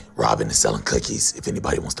the way, Robin is selling cookies. If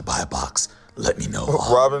anybody wants to buy a box, let me know.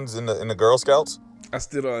 Robin's in the Girl Scouts? I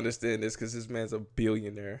still don't understand this because this man's a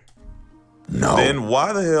billionaire. No. Then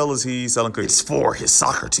why the hell is he selling cookies? It's for his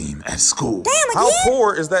soccer team at school. Damn again? How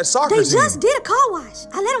poor is that soccer They team? just did a car wash.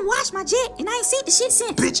 I let them wash my jet, and I ain't seen the shit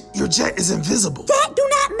since. Bitch, your jet is invisible. That do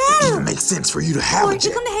not It matter. even makes sense for you to have Or a you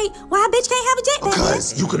jet. come to hate why a bitch can't have a jet back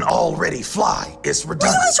Because you can already fly. It's Well,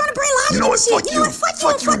 redundant. you always trying to bring logic You know into what? shit. Fuck You you. know what? Fuck you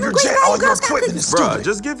Fuck you and your fucking jet. great All value your Girl Scout equipment is Bruh, stupid.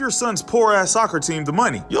 just give your son's poor ass soccer team the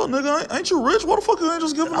money. Yo, nigga, ain't you rich? Why the fuck you ain't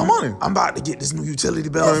just giving the money? I'm about to get this new utility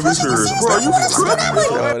belt. Bro, you serious? Bro, you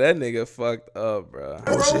Yo, that nigga fucked up, bro.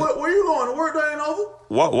 Where you going? The work day ain't over?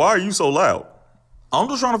 Why are you so loud? I'm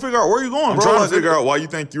just trying to figure out where you going, bro. I'm trying to figure out why you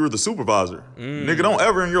think you're the supervisor. Nigga, don't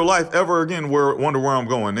ever in your life ever again wonder where I'm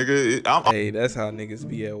going, nigga. Hey, that's how niggas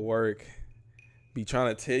be at work. Be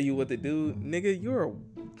trying to tell you what to do. Nigga,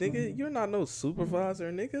 you're not no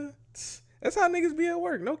supervisor, nigga. That's how niggas be at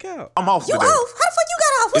work, no cap. I'm off You today. off? How the fuck you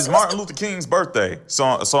got off? It's Martin Luther King's birthday, so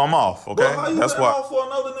I'm off, okay? Bro, how you That's been why. off for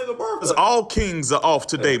another nigga birthday? It's all kings are off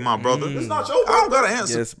today, my brother. It's not your birthday. I don't gotta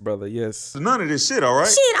answer Yes, brother, yes. none of this shit, all right?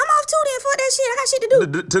 Shit, I'm off too then. Fuck that shit. I got shit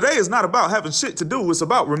to do. Today is not about having shit to do. It's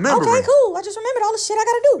about remembering. Okay, cool. I just remembered all the shit I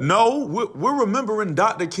gotta do. No, we're remembering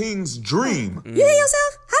Dr. King's dream. You hear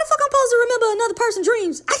yourself? How the fuck I'm supposed to remember another person's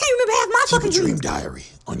dreams? I can't remember half my Keep a fucking dream dreams. diary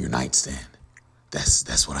on your nightstand.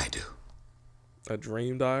 That's what I do. A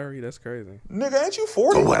dream diary? That's crazy. Nigga, ain't you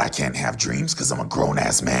 40? But what, I can't have dreams because I'm a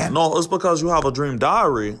grown-ass man? No, it's because you have a dream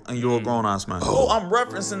diary and you're a grown-ass man. Oh, I'm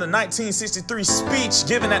referencing the 1963 speech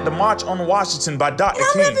given at the March on Washington by Dr.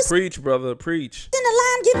 King. Preach, brother, preach. In the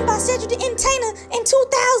line given by Cedric the Entertainer in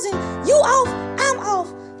 2000. You off, I'm off.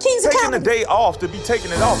 Kings of Taking the Comedy. day off to be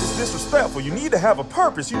taking it off is disrespectful. You need to have a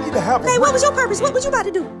purpose. You need to have a Hey, what was your purpose? What was you about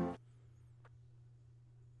to do?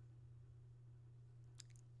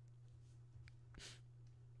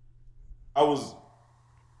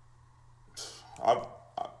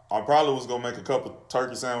 I probably was gonna make a couple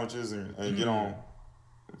turkey sandwiches and get on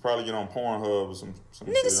Pornhub or some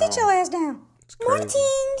Nigga, shit. sit your ass down. Morning.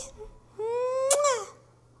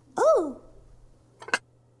 Oh.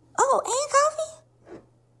 Oh, and coffee?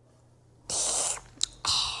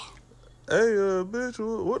 Hey,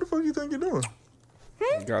 bitch, what the fuck you think you're doing?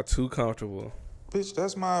 You got too comfortable. Bitch,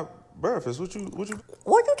 that's my breakfast. What you? What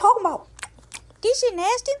you talking about? This shit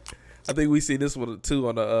nasty. I think we see this one too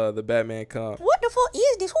on the Batman comp. What the fuck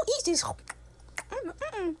is this? Who eats this?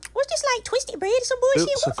 What's this, like twisted bread or some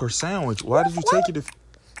bullshit? It's a sandwich. Why did you take it?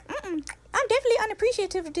 I'm definitely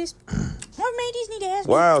unappreciative of this. What made these need to ask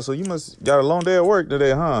me? Wow, so you must got a long day at work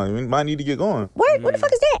today, huh? You might need to get going. What the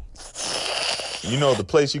fuck is that? You know the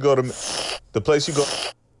place you go.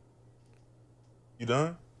 You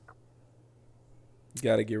done? You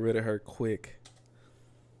gotta get rid of her quick.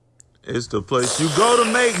 It's the place you go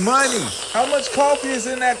to make money. How much coffee is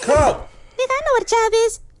in that cup? Nigga, I know what a job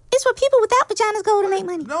is. It's where people without vaginas go to make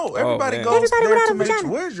money. No, everybody man. goes Everybody there without to a make. vagina.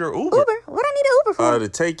 Where's your Uber? Uber? What I need an Uber for? To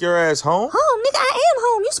take your ass home? Home, nigga, I am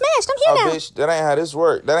home. You smashed. I'm here now. Bitch, that ain't how this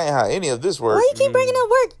work. That ain't how any of this works. Why you keep bringing up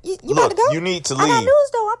work? You about to go? You need to I got leave. news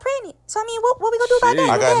though. I'm pregnant. So I mean, what we gonna do about that?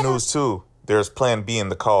 I You got better- news too. There's Plan B in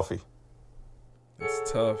the coffee.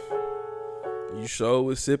 It's tough. You sure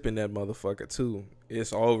was sipping that motherfucker too.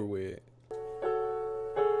 It's over with.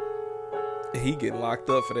 He getting locked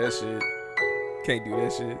up for that shit. Can't do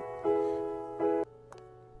that shit.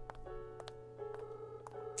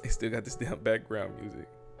 He still got this damn background music.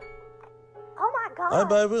 Oh my God.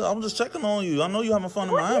 Hey, baby, I'm just checking on you. I know you having fun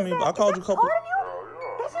in Miami. I called you a couple.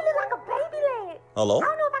 That shit look like a baby leg. Hello? I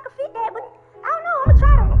don't know if I can fit that, but I don't know.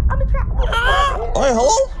 I'm gonna try. Hey,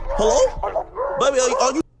 hello? Hello? Baby,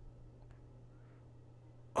 are you?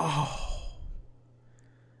 Oh.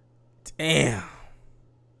 Damn.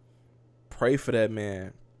 Pray for that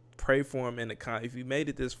man. Pray for him in the comments. If you made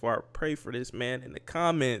it this far, pray for this man in the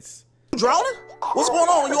comments. You drowning? What's going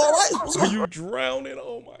on? You all right? Are you drowning?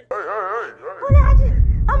 Oh my God.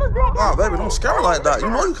 Nah, baby, don't scare me like that. You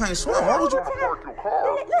know you can't swim. Why would you? Look, I'm a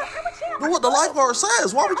champ. Do what the lifeguard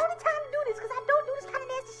says. Why would you? The only time to do this, because I don't do this kind of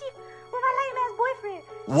nasty shit with my lame ass boyfriend.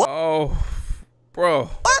 What? Oh, bro.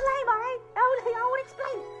 What? Lame, all right? I won't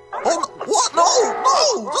explain. Oh, what? No.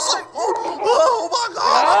 Just like, oh my God. Oh.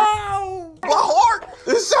 My heart.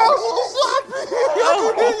 It sounds so sloppy. I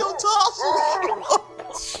can hear your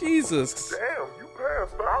tossing. Jesus. Damn, you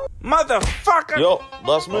passed out. Motherfucker. Yo,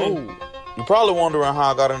 that's me. Oh. You probably wondering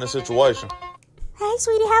how I got in this situation. Hey,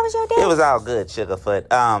 sweetie, how was your day? It was all good, Sugarfoot.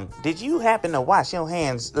 Did you happen to wash your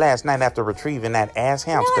hands last night after retrieving that ass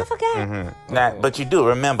hamster? No, I forgot. Now, but you do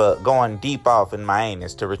remember going deep off in my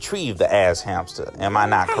anus to retrieve the ass hamster. Am I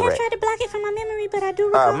not I have correct? tried to block it from my memory, but I do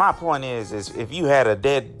recall. My point is if you had a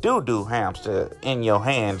dead doo-doo hamster in your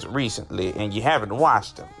hands recently and you haven't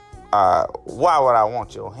washed them, why would I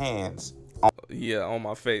want your hands on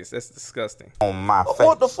my face? That's disgusting. On my face.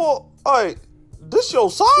 What the fuck? Hey, this your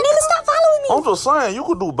son? Nigga, stop following me. I'm just saying, you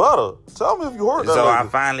could do better. Tell me if you heard that. So I lady.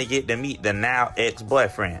 finally get to meet the now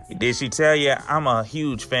ex-boyfriend. Did she tell you I'm a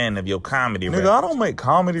huge fan of your comedy Nigga, records? I don't make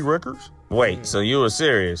comedy records. Wait, so you were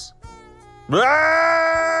serious?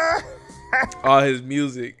 All his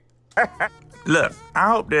music. Look, I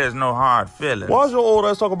hope there's no hard feelings. Why's your old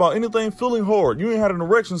ass talk about anything feeling hard? You ain't had an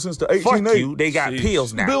erection since the 1880s. Fuck you, they got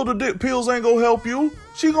pills now. Build a dick pills ain't gonna help you.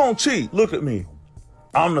 She gonna cheat. Look at me.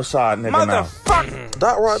 I'm the side nigga now. Motherfucker!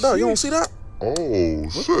 That right there, you don't see that? Oh,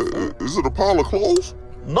 shit. Is it a pile of clothes?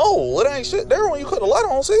 No, it ain't shit there when you cut the light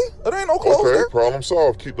on, see? It ain't no clothes Okay, there. problem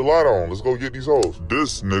solved. Keep the light on. Let's go get these hoes.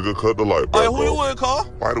 This nigga cut the light back, Hey, who bro. you with, Carl?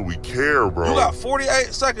 Why do we care, bro? You got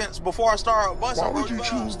 48 seconds before I start busting. Why would you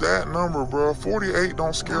choose that number, bro? 48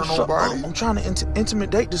 don't scare Shut nobody. up. I'm trying to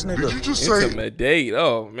intimidate this nigga. Did you just say Intimidate?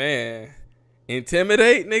 Oh, man.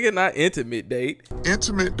 Intimidate, nigga, not intimate date.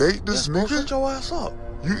 intimate date this Bro, nigga? shut your ass up.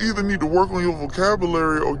 You either need to work on your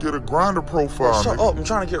vocabulary or get a grinder profile, Shut nigga. up. I'm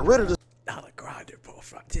trying to get rid of this. Not a grinder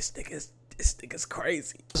profile. This nigga's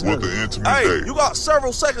crazy. What the intimate Hey, date? you got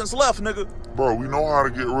several seconds left, nigga. Bro, we know how to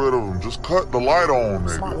get rid of them. Just cut the light on,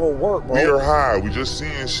 It's not nigga. gonna work, bro. We are high. We just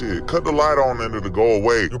seeing shit. Cut the light on and it'll go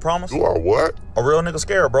away. You promise? Do I what? A real nigga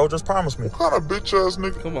scared, bro. Just promise me. What kind of bitch ass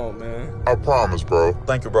nigga? Come on, man. I promise, bro.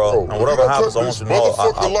 Thank you, bro. Bro, And whatever you gotta happens, I cut want you to this know.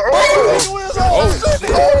 motherfucking light.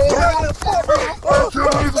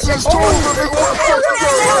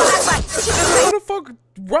 Where the fuck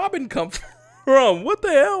Robin come from? What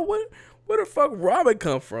the hell? Where the fuck Robin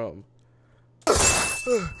come from?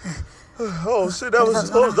 Oh shit,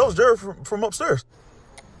 that was Jerry from upstairs.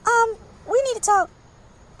 We need to talk.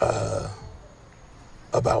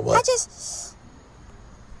 About what?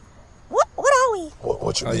 What are we?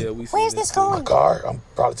 What you Oh mean? yeah, we. Where's this going? Car? I'm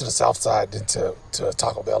probably to the south side, then to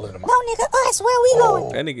Taco Bell in the No, nigga, us. Where we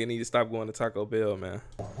going? That nigga need to stop going to Taco Bell, man.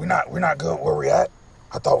 We're not good where we at.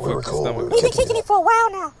 I thought we were cool. stomach. We were We've been kicking it for a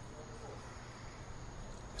while now.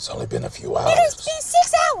 It's only been a few Nigga, hours. it's been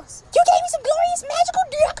 6 hours. You gave me some glorious magical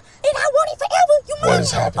dick, and I want it forever. You What mind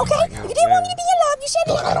is me? happening Okay? right now? You didn't want me to be in love. You said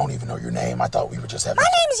Look, it. I don't even know your name. I thought we were just having. My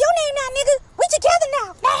name is your name now, nigga. We together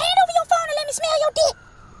now. Now hand over your phone and let me smell your dick.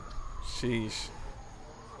 Sheesh.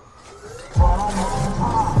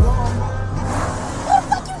 What the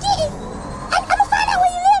fuck you did? I'ma find out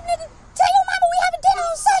where you live, nigga. Tell your mama we having dinner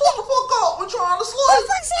on Sunday. Shut the fuck up. We're trying to Who sleep. the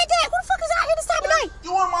fuck said that? Who the fuck is out here this time of night?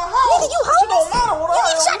 You in my house. Nigga, you homeless? It don't matter what I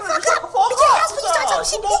am. Shut the fuck up. Get your house before you start talking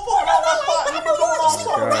shit. Don't fuck out my spot. You been doing all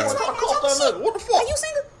summer. God. I'm trying to cuff that nigga. What the fuck? Are you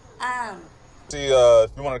single? See,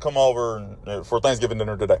 if you want to come over for Thanksgiving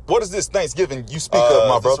dinner today. What is this Thanksgiving you speak of,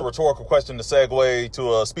 my brother? Is this a rhetorical question to segue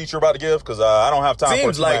to a speech you're about to give? Because I don't have time for it.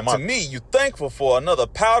 Seems like to me you thankful for another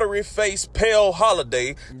powdery face pale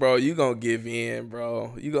holiday. Bro, you gonna give in,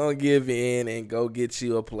 bro. You gonna give in and go get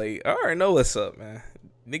you a plate. I already know what's up, man.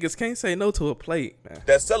 Niggas can't say no to a plate, man.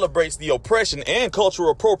 That celebrates the oppression and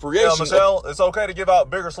cultural appropriation. Yeah, Michelle, it's okay to give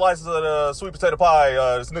out bigger slices of the sweet potato pie.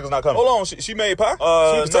 This nigga's not coming. Hold on, she made pie?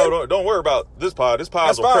 No, don't worry about this pie. This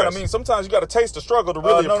pie is fine. oppressed. I mean, sometimes you got to taste the struggle to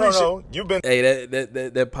really appreciate. No. You've been. Hey,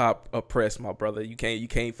 that pop oppressed, my brother. You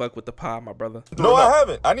can't fuck with the pie, my brother. No, I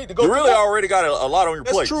haven't. I need to go. You really already got a lot on your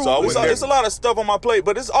plate. That's true. So it's a lot of stuff on my plate,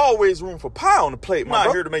 but it's always room for pie on the plate. I'm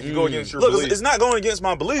not here to make you go against your beliefs. It's not going against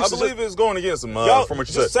my beliefs. I believe it's going against them. From what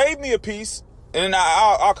you just said. save me a piece, and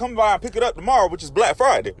I'll come by and pick it up tomorrow, which is Black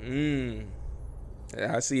Friday.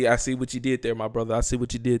 Yeah, I see what you did there, my brother. I see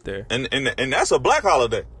what you did there. And that's a black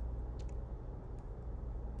holiday.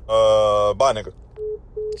 Bye, nigga.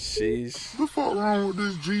 Sheesh. What the fuck wrong with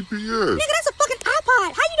this GPS? Nigga, that's a fucking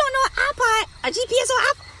iPod. How you don't know an iPod, a GPS or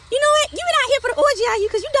iPod? You know what? You been out here for the orgy, are you?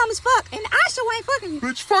 Because you dumb as fuck. And I sure ain't fucking you.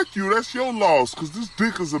 Bitch, fuck you. That's your loss, because this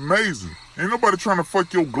dick is amazing. Ain't nobody trying to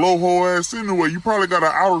fuck your glowhole ass anyway. You probably got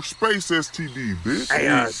an outer space STD, bitch. Hey,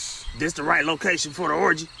 this the right location for the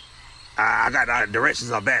orgy? I got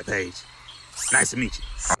directions on back page. Nice to meet you.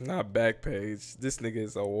 Not back page. This nigga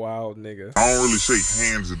is a wild nigga. I don't really shake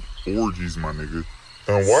hands at orgies, my nigga.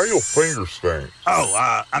 And why your fingers stink?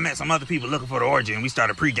 Oh, I met some other people looking for the orgy, and we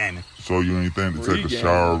started pre-gaming. So you ain't think to take a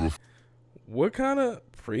shower before? What kind of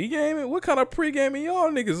pre-gaming? What kind of pre-gaming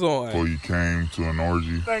y'all niggas on? Before you came to an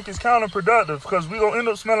orgy? I think it's counterproductive because we gonna end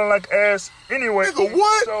up smelling like ass anyway. Nigga,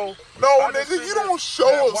 what? So, no, nigga, you don't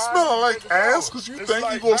show up smelling like ass because you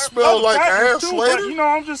think you gonna smell like ass too, later. But, you know,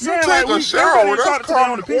 I'm just saying, you take like, a shower. That's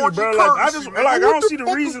on the people, bro. Like, I don't see the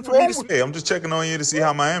reason for me to. Hey, I'm just checking on you to see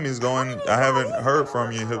how Miami's going. I haven't heard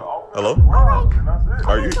from you. Hello?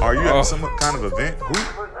 Are you at some kind of event?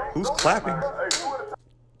 Who's clapping?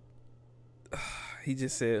 He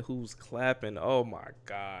just said, "Who's clapping?" Oh my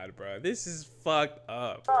god, bro, this is fucked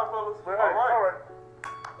up. Ooh, yeah,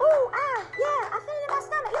 I feel it in my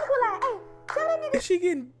stomach. Let me go like, hey, tell that nigga. Is she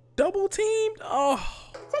getting double teamed? Oh.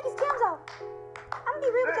 Take his Tim's off. I'm gonna be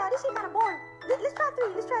real with y'all. This shit kind of boring. Let's try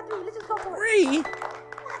three. Let's just go for it. 3?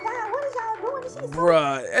 God, what is y'all doing? This shit is so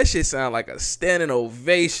Bruh, that shit sound like a standing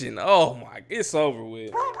ovation. Oh my, it's over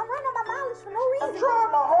with. I'm running on my mileage for no reason. I'm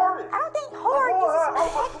trying my hardest. I don't think hard is an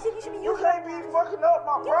adjective you should be using. You can't be fucking up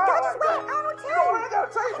my pride. You just wait. I don't tell you. I gotta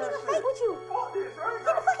take I this even shit. fake with you. Fuck this. Get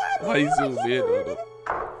the fuck out of Why here. you zoom in, though? What the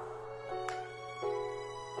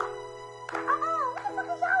fuck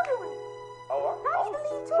is y'all doing? Oh, Now you can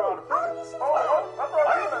leave too. trying to All of this shit is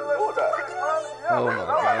I ain't even doing that. Oh my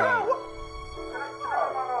god.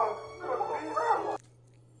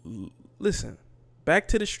 Listen, back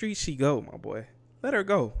to the street she go, my boy. Let her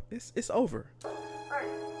go. It's over.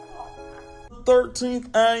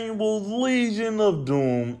 13th Annual Legion of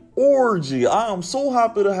Doom Orgy. I am so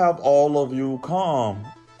happy to have all of you come.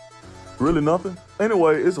 Really nothing?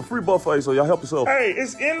 Anyway, it's a free buffet, so y'all help yourself. Hey,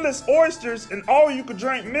 it's endless oysters and all you could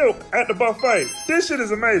drink milk at the buffet. This shit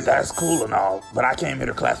is amazing. That's cool and all, but I came here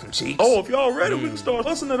to clap some cheeks. Oh, if y'all ready, we can start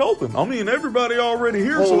busting it open. I mean, everybody already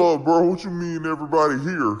here. Hold up, bro. What you mean everybody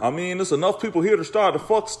here? I mean, there's enough people here to start the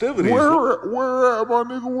festivities. Where at, my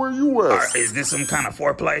nigga? Where you at? Is this some kind of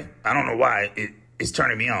foreplay? I don't know why it's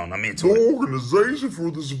turning me on. I'm into the it. organization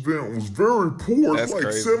for this event was very poor. That's it's like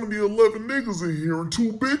crazy. 70, 11 niggas in here and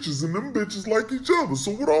 2 bitches, and them bitches like each other.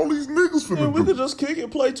 So what all these niggas finna Man, we do? could just kick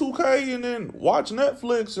it, play 2K, and then watch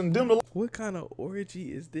Netflix and dim the What kind of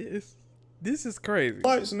orgy is this? This is crazy.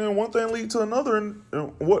 lights, and then one thing lead to another, and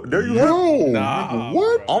what? There you Yo, have it. nigga,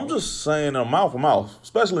 what? I'm just saying, mouth to mouth,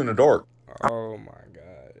 especially in the dark. Oh my god.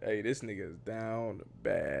 Hey, this nigga is down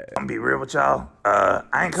bad. I'm gonna be real with y'all.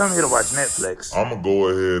 I ain't come here to watch Netflix. I'ma go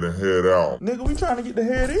ahead and head out. Nigga, we trying to get the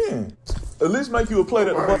head in. At least make you a plate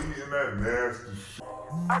at the buffet. That nasty shit.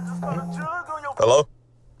 Hello?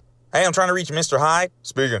 Hey, I'm trying to reach Mr. Hyde.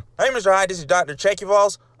 Speaking. Hey, Mr. Hyde, this is Dr.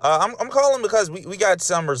 Chekival's. I'm calling because we got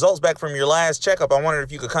some results back from your last checkup. I wondered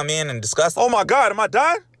if you could come in and discuss them. Oh my God, am I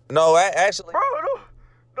dying? No, actually. Bro,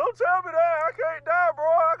 don't tell me that. I can't die, bro.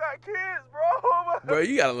 I got kids, bro. Bro,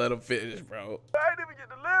 you gotta let him finish, bro. I ain't even get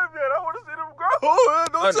to live yet. I want to see them grow.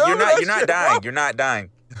 Don't tell You're me not. that You're not shit, dying. bro. You're not dying.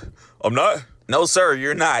 I'm not? No, sir,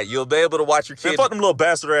 you're not. You'll be able to watch your Man, kids. fuck them little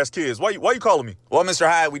bastard ass kids. Why you calling me? Well, Mr.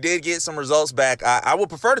 Hyde, we did get some results back. I would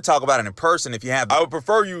prefer to talk about it in person if you have. I would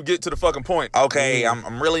prefer you get to the fucking point. Okay,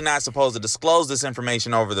 I'm really not supposed to disclose this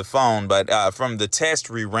information over the phone, but from the test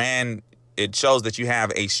we ran, it shows that you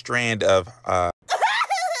have a strand of.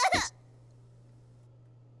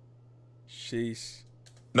 Sheesh.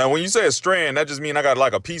 Now, when you say a strand, that just means I got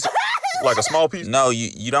like a piece, like a small piece. No,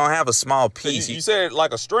 you don't have a small piece. You said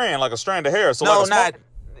like a strand of hair. So no, like a not.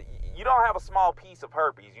 You don't have a small piece of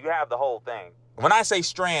herpes. You have the whole thing. When I say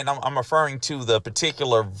strand, I'm referring to the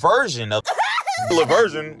particular version of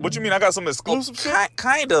version. What you mean? I got some exclusive shit?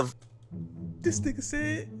 Kind of. This nigga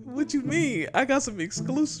said, "What you mean? I got some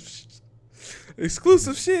exclusive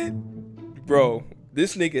shit, bro."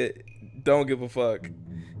 This nigga don't give a fuck.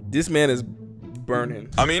 This man is burning.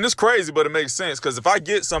 I mean, it's crazy, but it makes sense because if I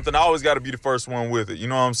get something, I always got to be the first one with it. You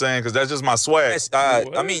know what I'm saying? Because that's just my swag.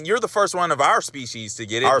 I mean, you're the first one of our species to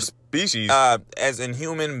get it. Our species? As in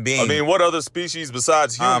human being. I mean, what other species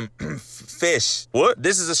besides human? Fish. What?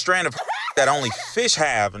 This is a strand of that only fish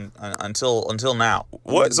have until now.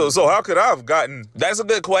 What? So how could I have gotten? That's a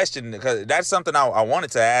good question because that's something I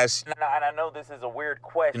wanted to ask. And I know this is a weird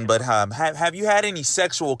question, but have you had any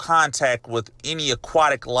sexual contact with any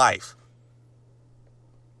aquatic life?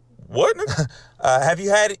 What? Have you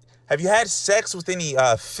had sex with any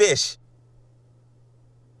fish?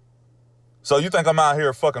 So you think I'm out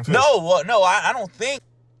here fucking fish? No, no, I don't think.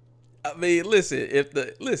 I mean, listen, if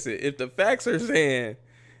the facts are saying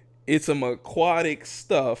it's some aquatic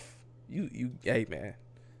stuff, hey man,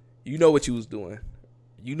 you know what you was doing.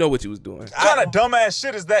 You know what you was doing. What kind of dumbass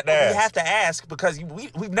shit is that to ask? We have to ask because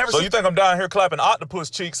we've never. So you think I'm down here clapping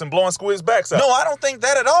octopus cheeks and blowing squids' backs out? No, I don't think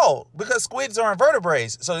that at all. Because squids are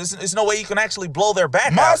invertebrates, so there's no way you can actually blow their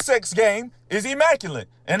back out. My sex game is immaculate,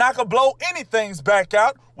 and I can blow anything's back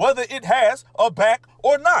out, whether it has a back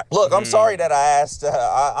or not. Look, I'm sorry that I asked.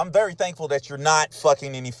 I'm very thankful that you're not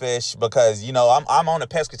fucking any fish because, you know, I'm on a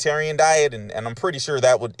pescatarian diet, and I'm pretty sure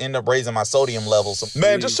that would end up raising my sodium levels.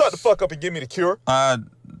 Man, just shut the fuck up and give me the cure.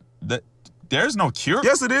 There's no cure.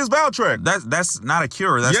 Yes, it is Valtrex. That's not a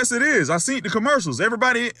cure. Yes, it is. I seen the commercials.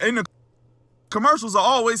 Everybody in the commercials are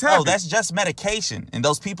always happy. Oh, that's just medication, and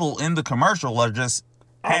those people in the commercial are just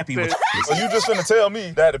happy with it. So you just finna tell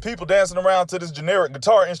me that the people dancing around to this generic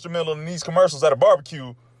guitar instrumental in these commercials at a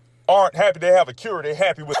barbecue aren't happy they have a cure, they're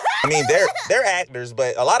happy with it. I mean, they're actors,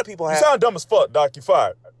 but a lot of people have... You sound dumb as fuck, Doc. You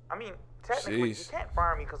fired. I mean, technically, you can't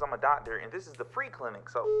fire me because I'm a doctor, and this is the free clinic,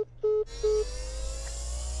 so...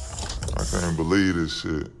 I can't believe this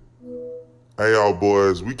shit. Hey, y'all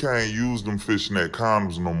boys, we can't use them fishnet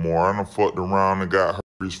condoms no more. I done fucked around and got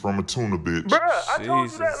herpes from a tuna bitch. Bruh, I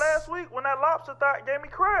told you that last week when that lobster thought gave me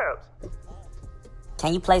crabs.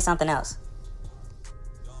 Can you play something else?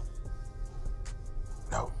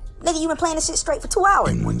 No. Nigga, you been playing this shit straight for 2 hours.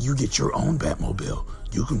 And when you get your own Batmobile,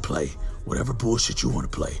 you can play whatever bullshit you want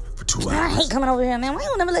to play for 2 hours. Man, I hate coming over here, man. Why you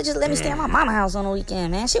don't never just let me stay at my mama's house on the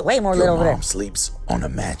weekend, man? Shit way more lit over there. Your mom sleeps on a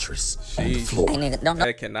mattress on the floor. Hey, nigga, don't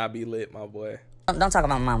that cannot be lit, my boy. Don't talk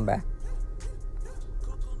about my mama, bro.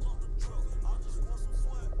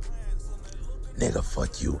 Nigga,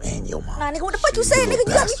 fuck you and your mom. Nah, nigga, what the fuck you saying, nigga?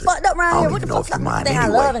 You got me fucked up around here. What the fuck? Think I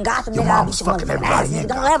love and Gotham, nigga. I'll be fucking everybody in nigga.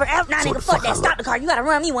 Don't ever, nah, nigga, fuck that. Stop the car. You gotta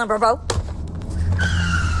run me one, bro.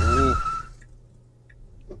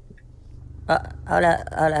 Hold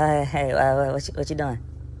up. Hey, what you doing?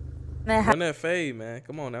 Man, run that fade, man.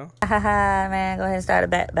 Come on now. Man, go ahead and start a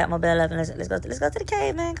Batmobile up and let's go to the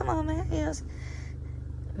cave, man. Come on, man. Yes.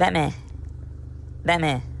 Batman.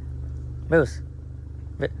 Bruce.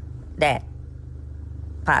 Dad.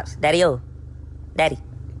 Pops. Daddy-o. Daddy.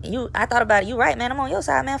 I thought about it. You right, man. I'm on your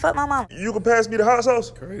side, man. Fuck my mom. You can pass me the hot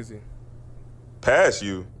sauce? Crazy. Pass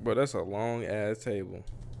you? Bro, that's a long ass table.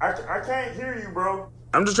 I can't hear you, bro.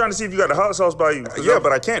 I'm just trying to see if you got the hot sauce by you. Yeah,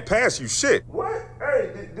 but I can't pass you shit. What?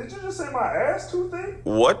 Hey, did you just say my ass too thing?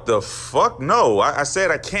 What the fuck? No, I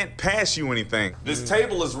said I can't pass you anything. This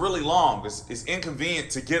table is really long. It's inconvenient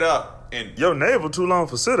to get up and... Your navel too long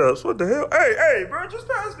for sit-ups. What the hell? Hey, bro, just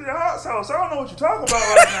pass me the hot sauce. I don't know what you're talking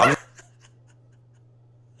about right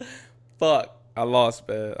now. Fuck. I lost,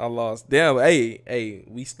 man. I lost. Damn, hey,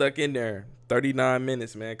 we stuck in there. 39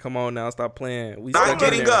 minutes, man. Come on now, stop playing. We not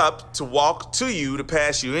getting up to walk to you to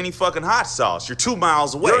pass you any fucking hot sauce. You're 2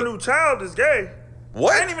 miles away. Your new child is gay.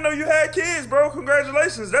 What? I didn't even know you had kids, bro.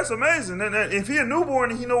 Congratulations. That's amazing. And if he a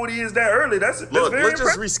newborn and he know what he is that early, that's Look, very let's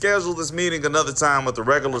just reschedule this meeting another time with the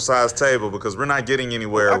regular size table because we're not getting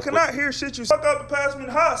anywhere. I cannot hear shit you fuck up and pass me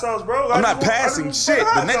the hot sauce, bro. I'm not passing shit.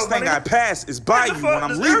 The next thing I pass is by you when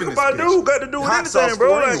I'm leaving this bitch. Who got to do with anything,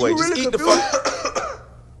 bro? Like, you really just eat the fuck.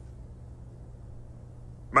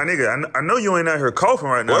 My nigga, I know you ain't out here coughing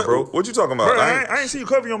right now, bro. What you talking about? Bro, I ain't see you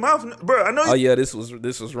cover your mouth, bro. I know you. Oh yeah, this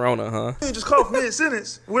was Rona, huh? You just cough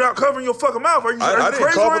mid-sentence without covering your fucking mouth. Are you I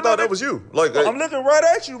didn't cough. I thought that was you. Like I'm looking right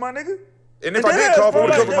at you, my nigga. And if I did cough, I would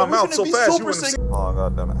have covered my mouth so fast you wouldn't have seen. Oh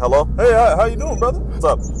god damn it! Hello. Hey, how you doing, brother? What's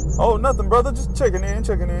up? Oh, nothing, brother. Just checking in.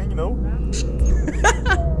 You know.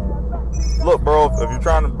 Look, bro, if you're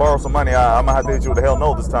trying to borrow some money, I'm gonna have to hit you with a hell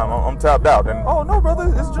no this time. I'm tapped out. And oh no, brother,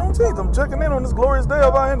 it's Juneteenth. I'm checking in on this glorious day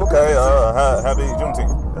of our end. Okay, happy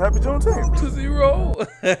Juneteenth. Happy Juneteenth. Tootsie Roll.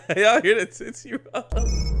 Y'all hear that Tootsie Roll?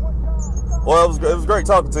 Well, it was great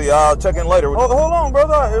talking to you. I'll check in later. Oh, hold on,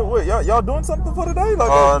 brother. Wait, y'all doing something for today?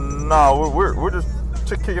 Like, no, we're just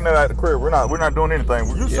kicking it at the crib. We're not doing anything.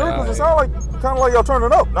 You sure? Because it sounds like kind of like y'all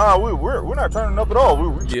turning up. Nah, we're not turning up at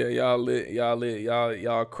all. Yeah, y'all lit.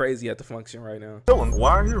 Y'all crazy at the function right now.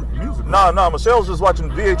 Why are you music? Nah, Michelle's just watching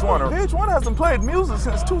VH1. VH1 hasn't played music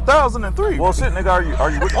since 2003. Well, shit, nigga,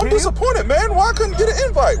 are you with I'm disappointed, man. Why I couldn't get an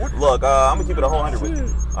invite? Look, I'm gonna keep it a whole 100 with you.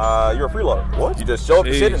 You're a freeloader. What? You just show up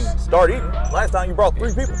to shit and start eating. Last time you brought 3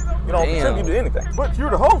 people. You don't contribute to anything. But you're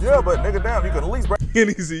the host. Yeah, but nigga, damn, you can at least bring. You're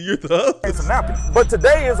the host. It's a napkin. But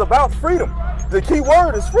today is about freedom. The key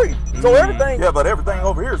word is free. So everything. Yeah, but everything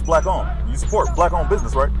over here is black owned. You support black owned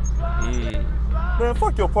business, right? Man,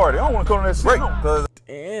 fuck your party. I don't want to come to that shit. Right.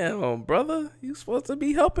 Damn, brother. You supposed to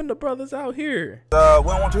be helping the brothers out here. We don't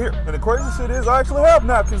want you here. And the crazy shit is I actually have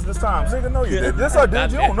napkins this time. Nigga, no, you did. This I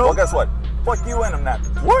did. You don't know. Well, guess what? Fuck you and them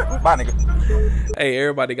napkins. What? Bye, nigga. Hey,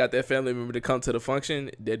 everybody got that family member to come to the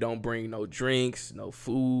function. They don't bring no drinks, no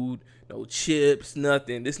food, no chips,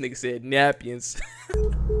 nothing. This nigga said napkins.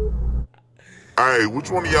 Hey, which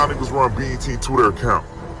one of y'all niggas run BET to their account?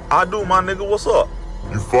 I do, my nigga. What's up?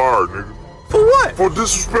 You fired, nigga. For what? For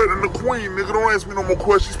disrespecting the queen, nigga. Don't ask me no more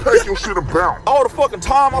questions. Pack your shit and bounce. All the fucking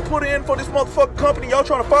time I put in for this motherfucking company, y'all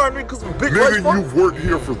trying to fire me because of a big nigga, you've worked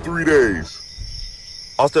here for 3 days.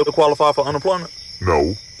 I'll still qualify for unemployment?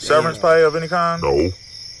 No. Severance pay of any kind? No.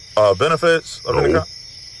 Benefits of any kind?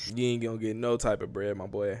 You ain't gonna get no type of bread, my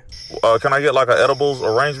boy. Can I get like an edibles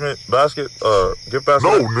arrangement basket? Gift basket?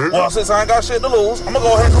 No, nigga. Well, since I ain't got shit to lose, I'm gonna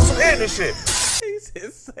go ahead and do some editing shit. He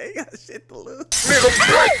said, I ain't got shit to lose. Nigga,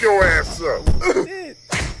 break your ass up. Shit.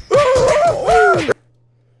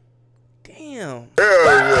 Damn. Hell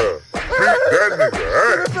yeah. Beat that nigga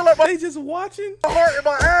ass. I feel like they just watching? My heart in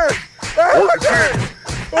my ass. Oh, shit.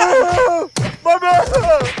 My bad.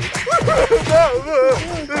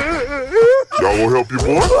 Y'all gonna help your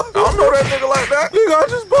boy? I don't know that nigga like that. Nigga, I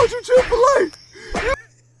just bought you Chick-fil-A.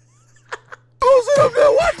 I was sitting up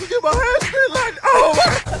there watching get my hair straight like, oh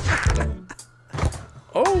my.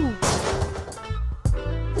 Oh.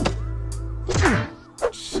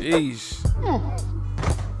 Sheesh.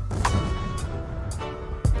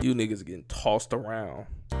 You niggas getting tossed around.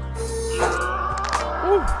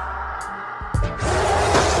 Ooh.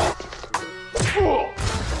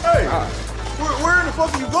 Hey, where in the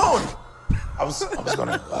fuck are you going? I was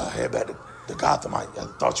gonna head back to Gotham. I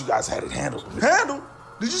thought you guys had it handled. Handled?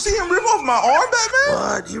 Did you see him rip off my arm, Batman?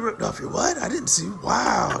 What? He ripped off your what? I didn't see.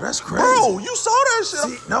 Wow, that's crazy. Bro, you saw that shit.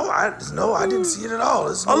 See, no, I didn't see it at all.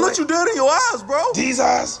 I looked you dead in your eyes, bro. These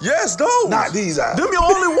eyes? Yes, those. Not these eyes. Them your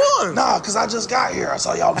only ones. Nah, because I just got here. I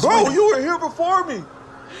saw y'all. Bro, you were here before me.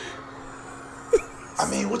 I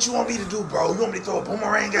mean, what you want me to do, bro? You want me to throw a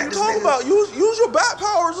boomerang at this nigga? What you talking about? Use your bat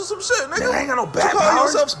powers or some shit, nigga. Nigga, I ain't got no bat powers. You call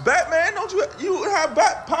yourself Batman? Don't you have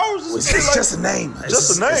bat powers? It's just a name.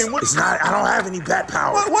 Just a name? It's not. I don't have any bat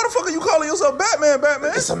powers. Why the fuck are you calling yourself Batman?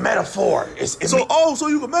 It's a metaphor. So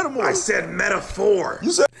you can metamorph. I said metaphor.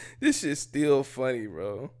 You said this shit's still funny,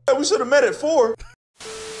 bro. We should have met at 4.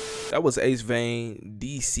 That was AceVane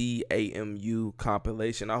DCAMU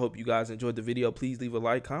compilation. I hope you guys enjoyed the video. Please leave a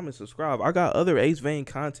like, comment, subscribe. I got other AceVane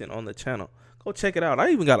content on the channel. Go check it out.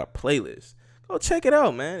 I even got a playlist. Go check it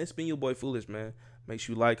out, man. It's been your boy Foolish, man. Make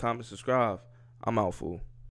sure you like, comment, subscribe. I'm out, fool.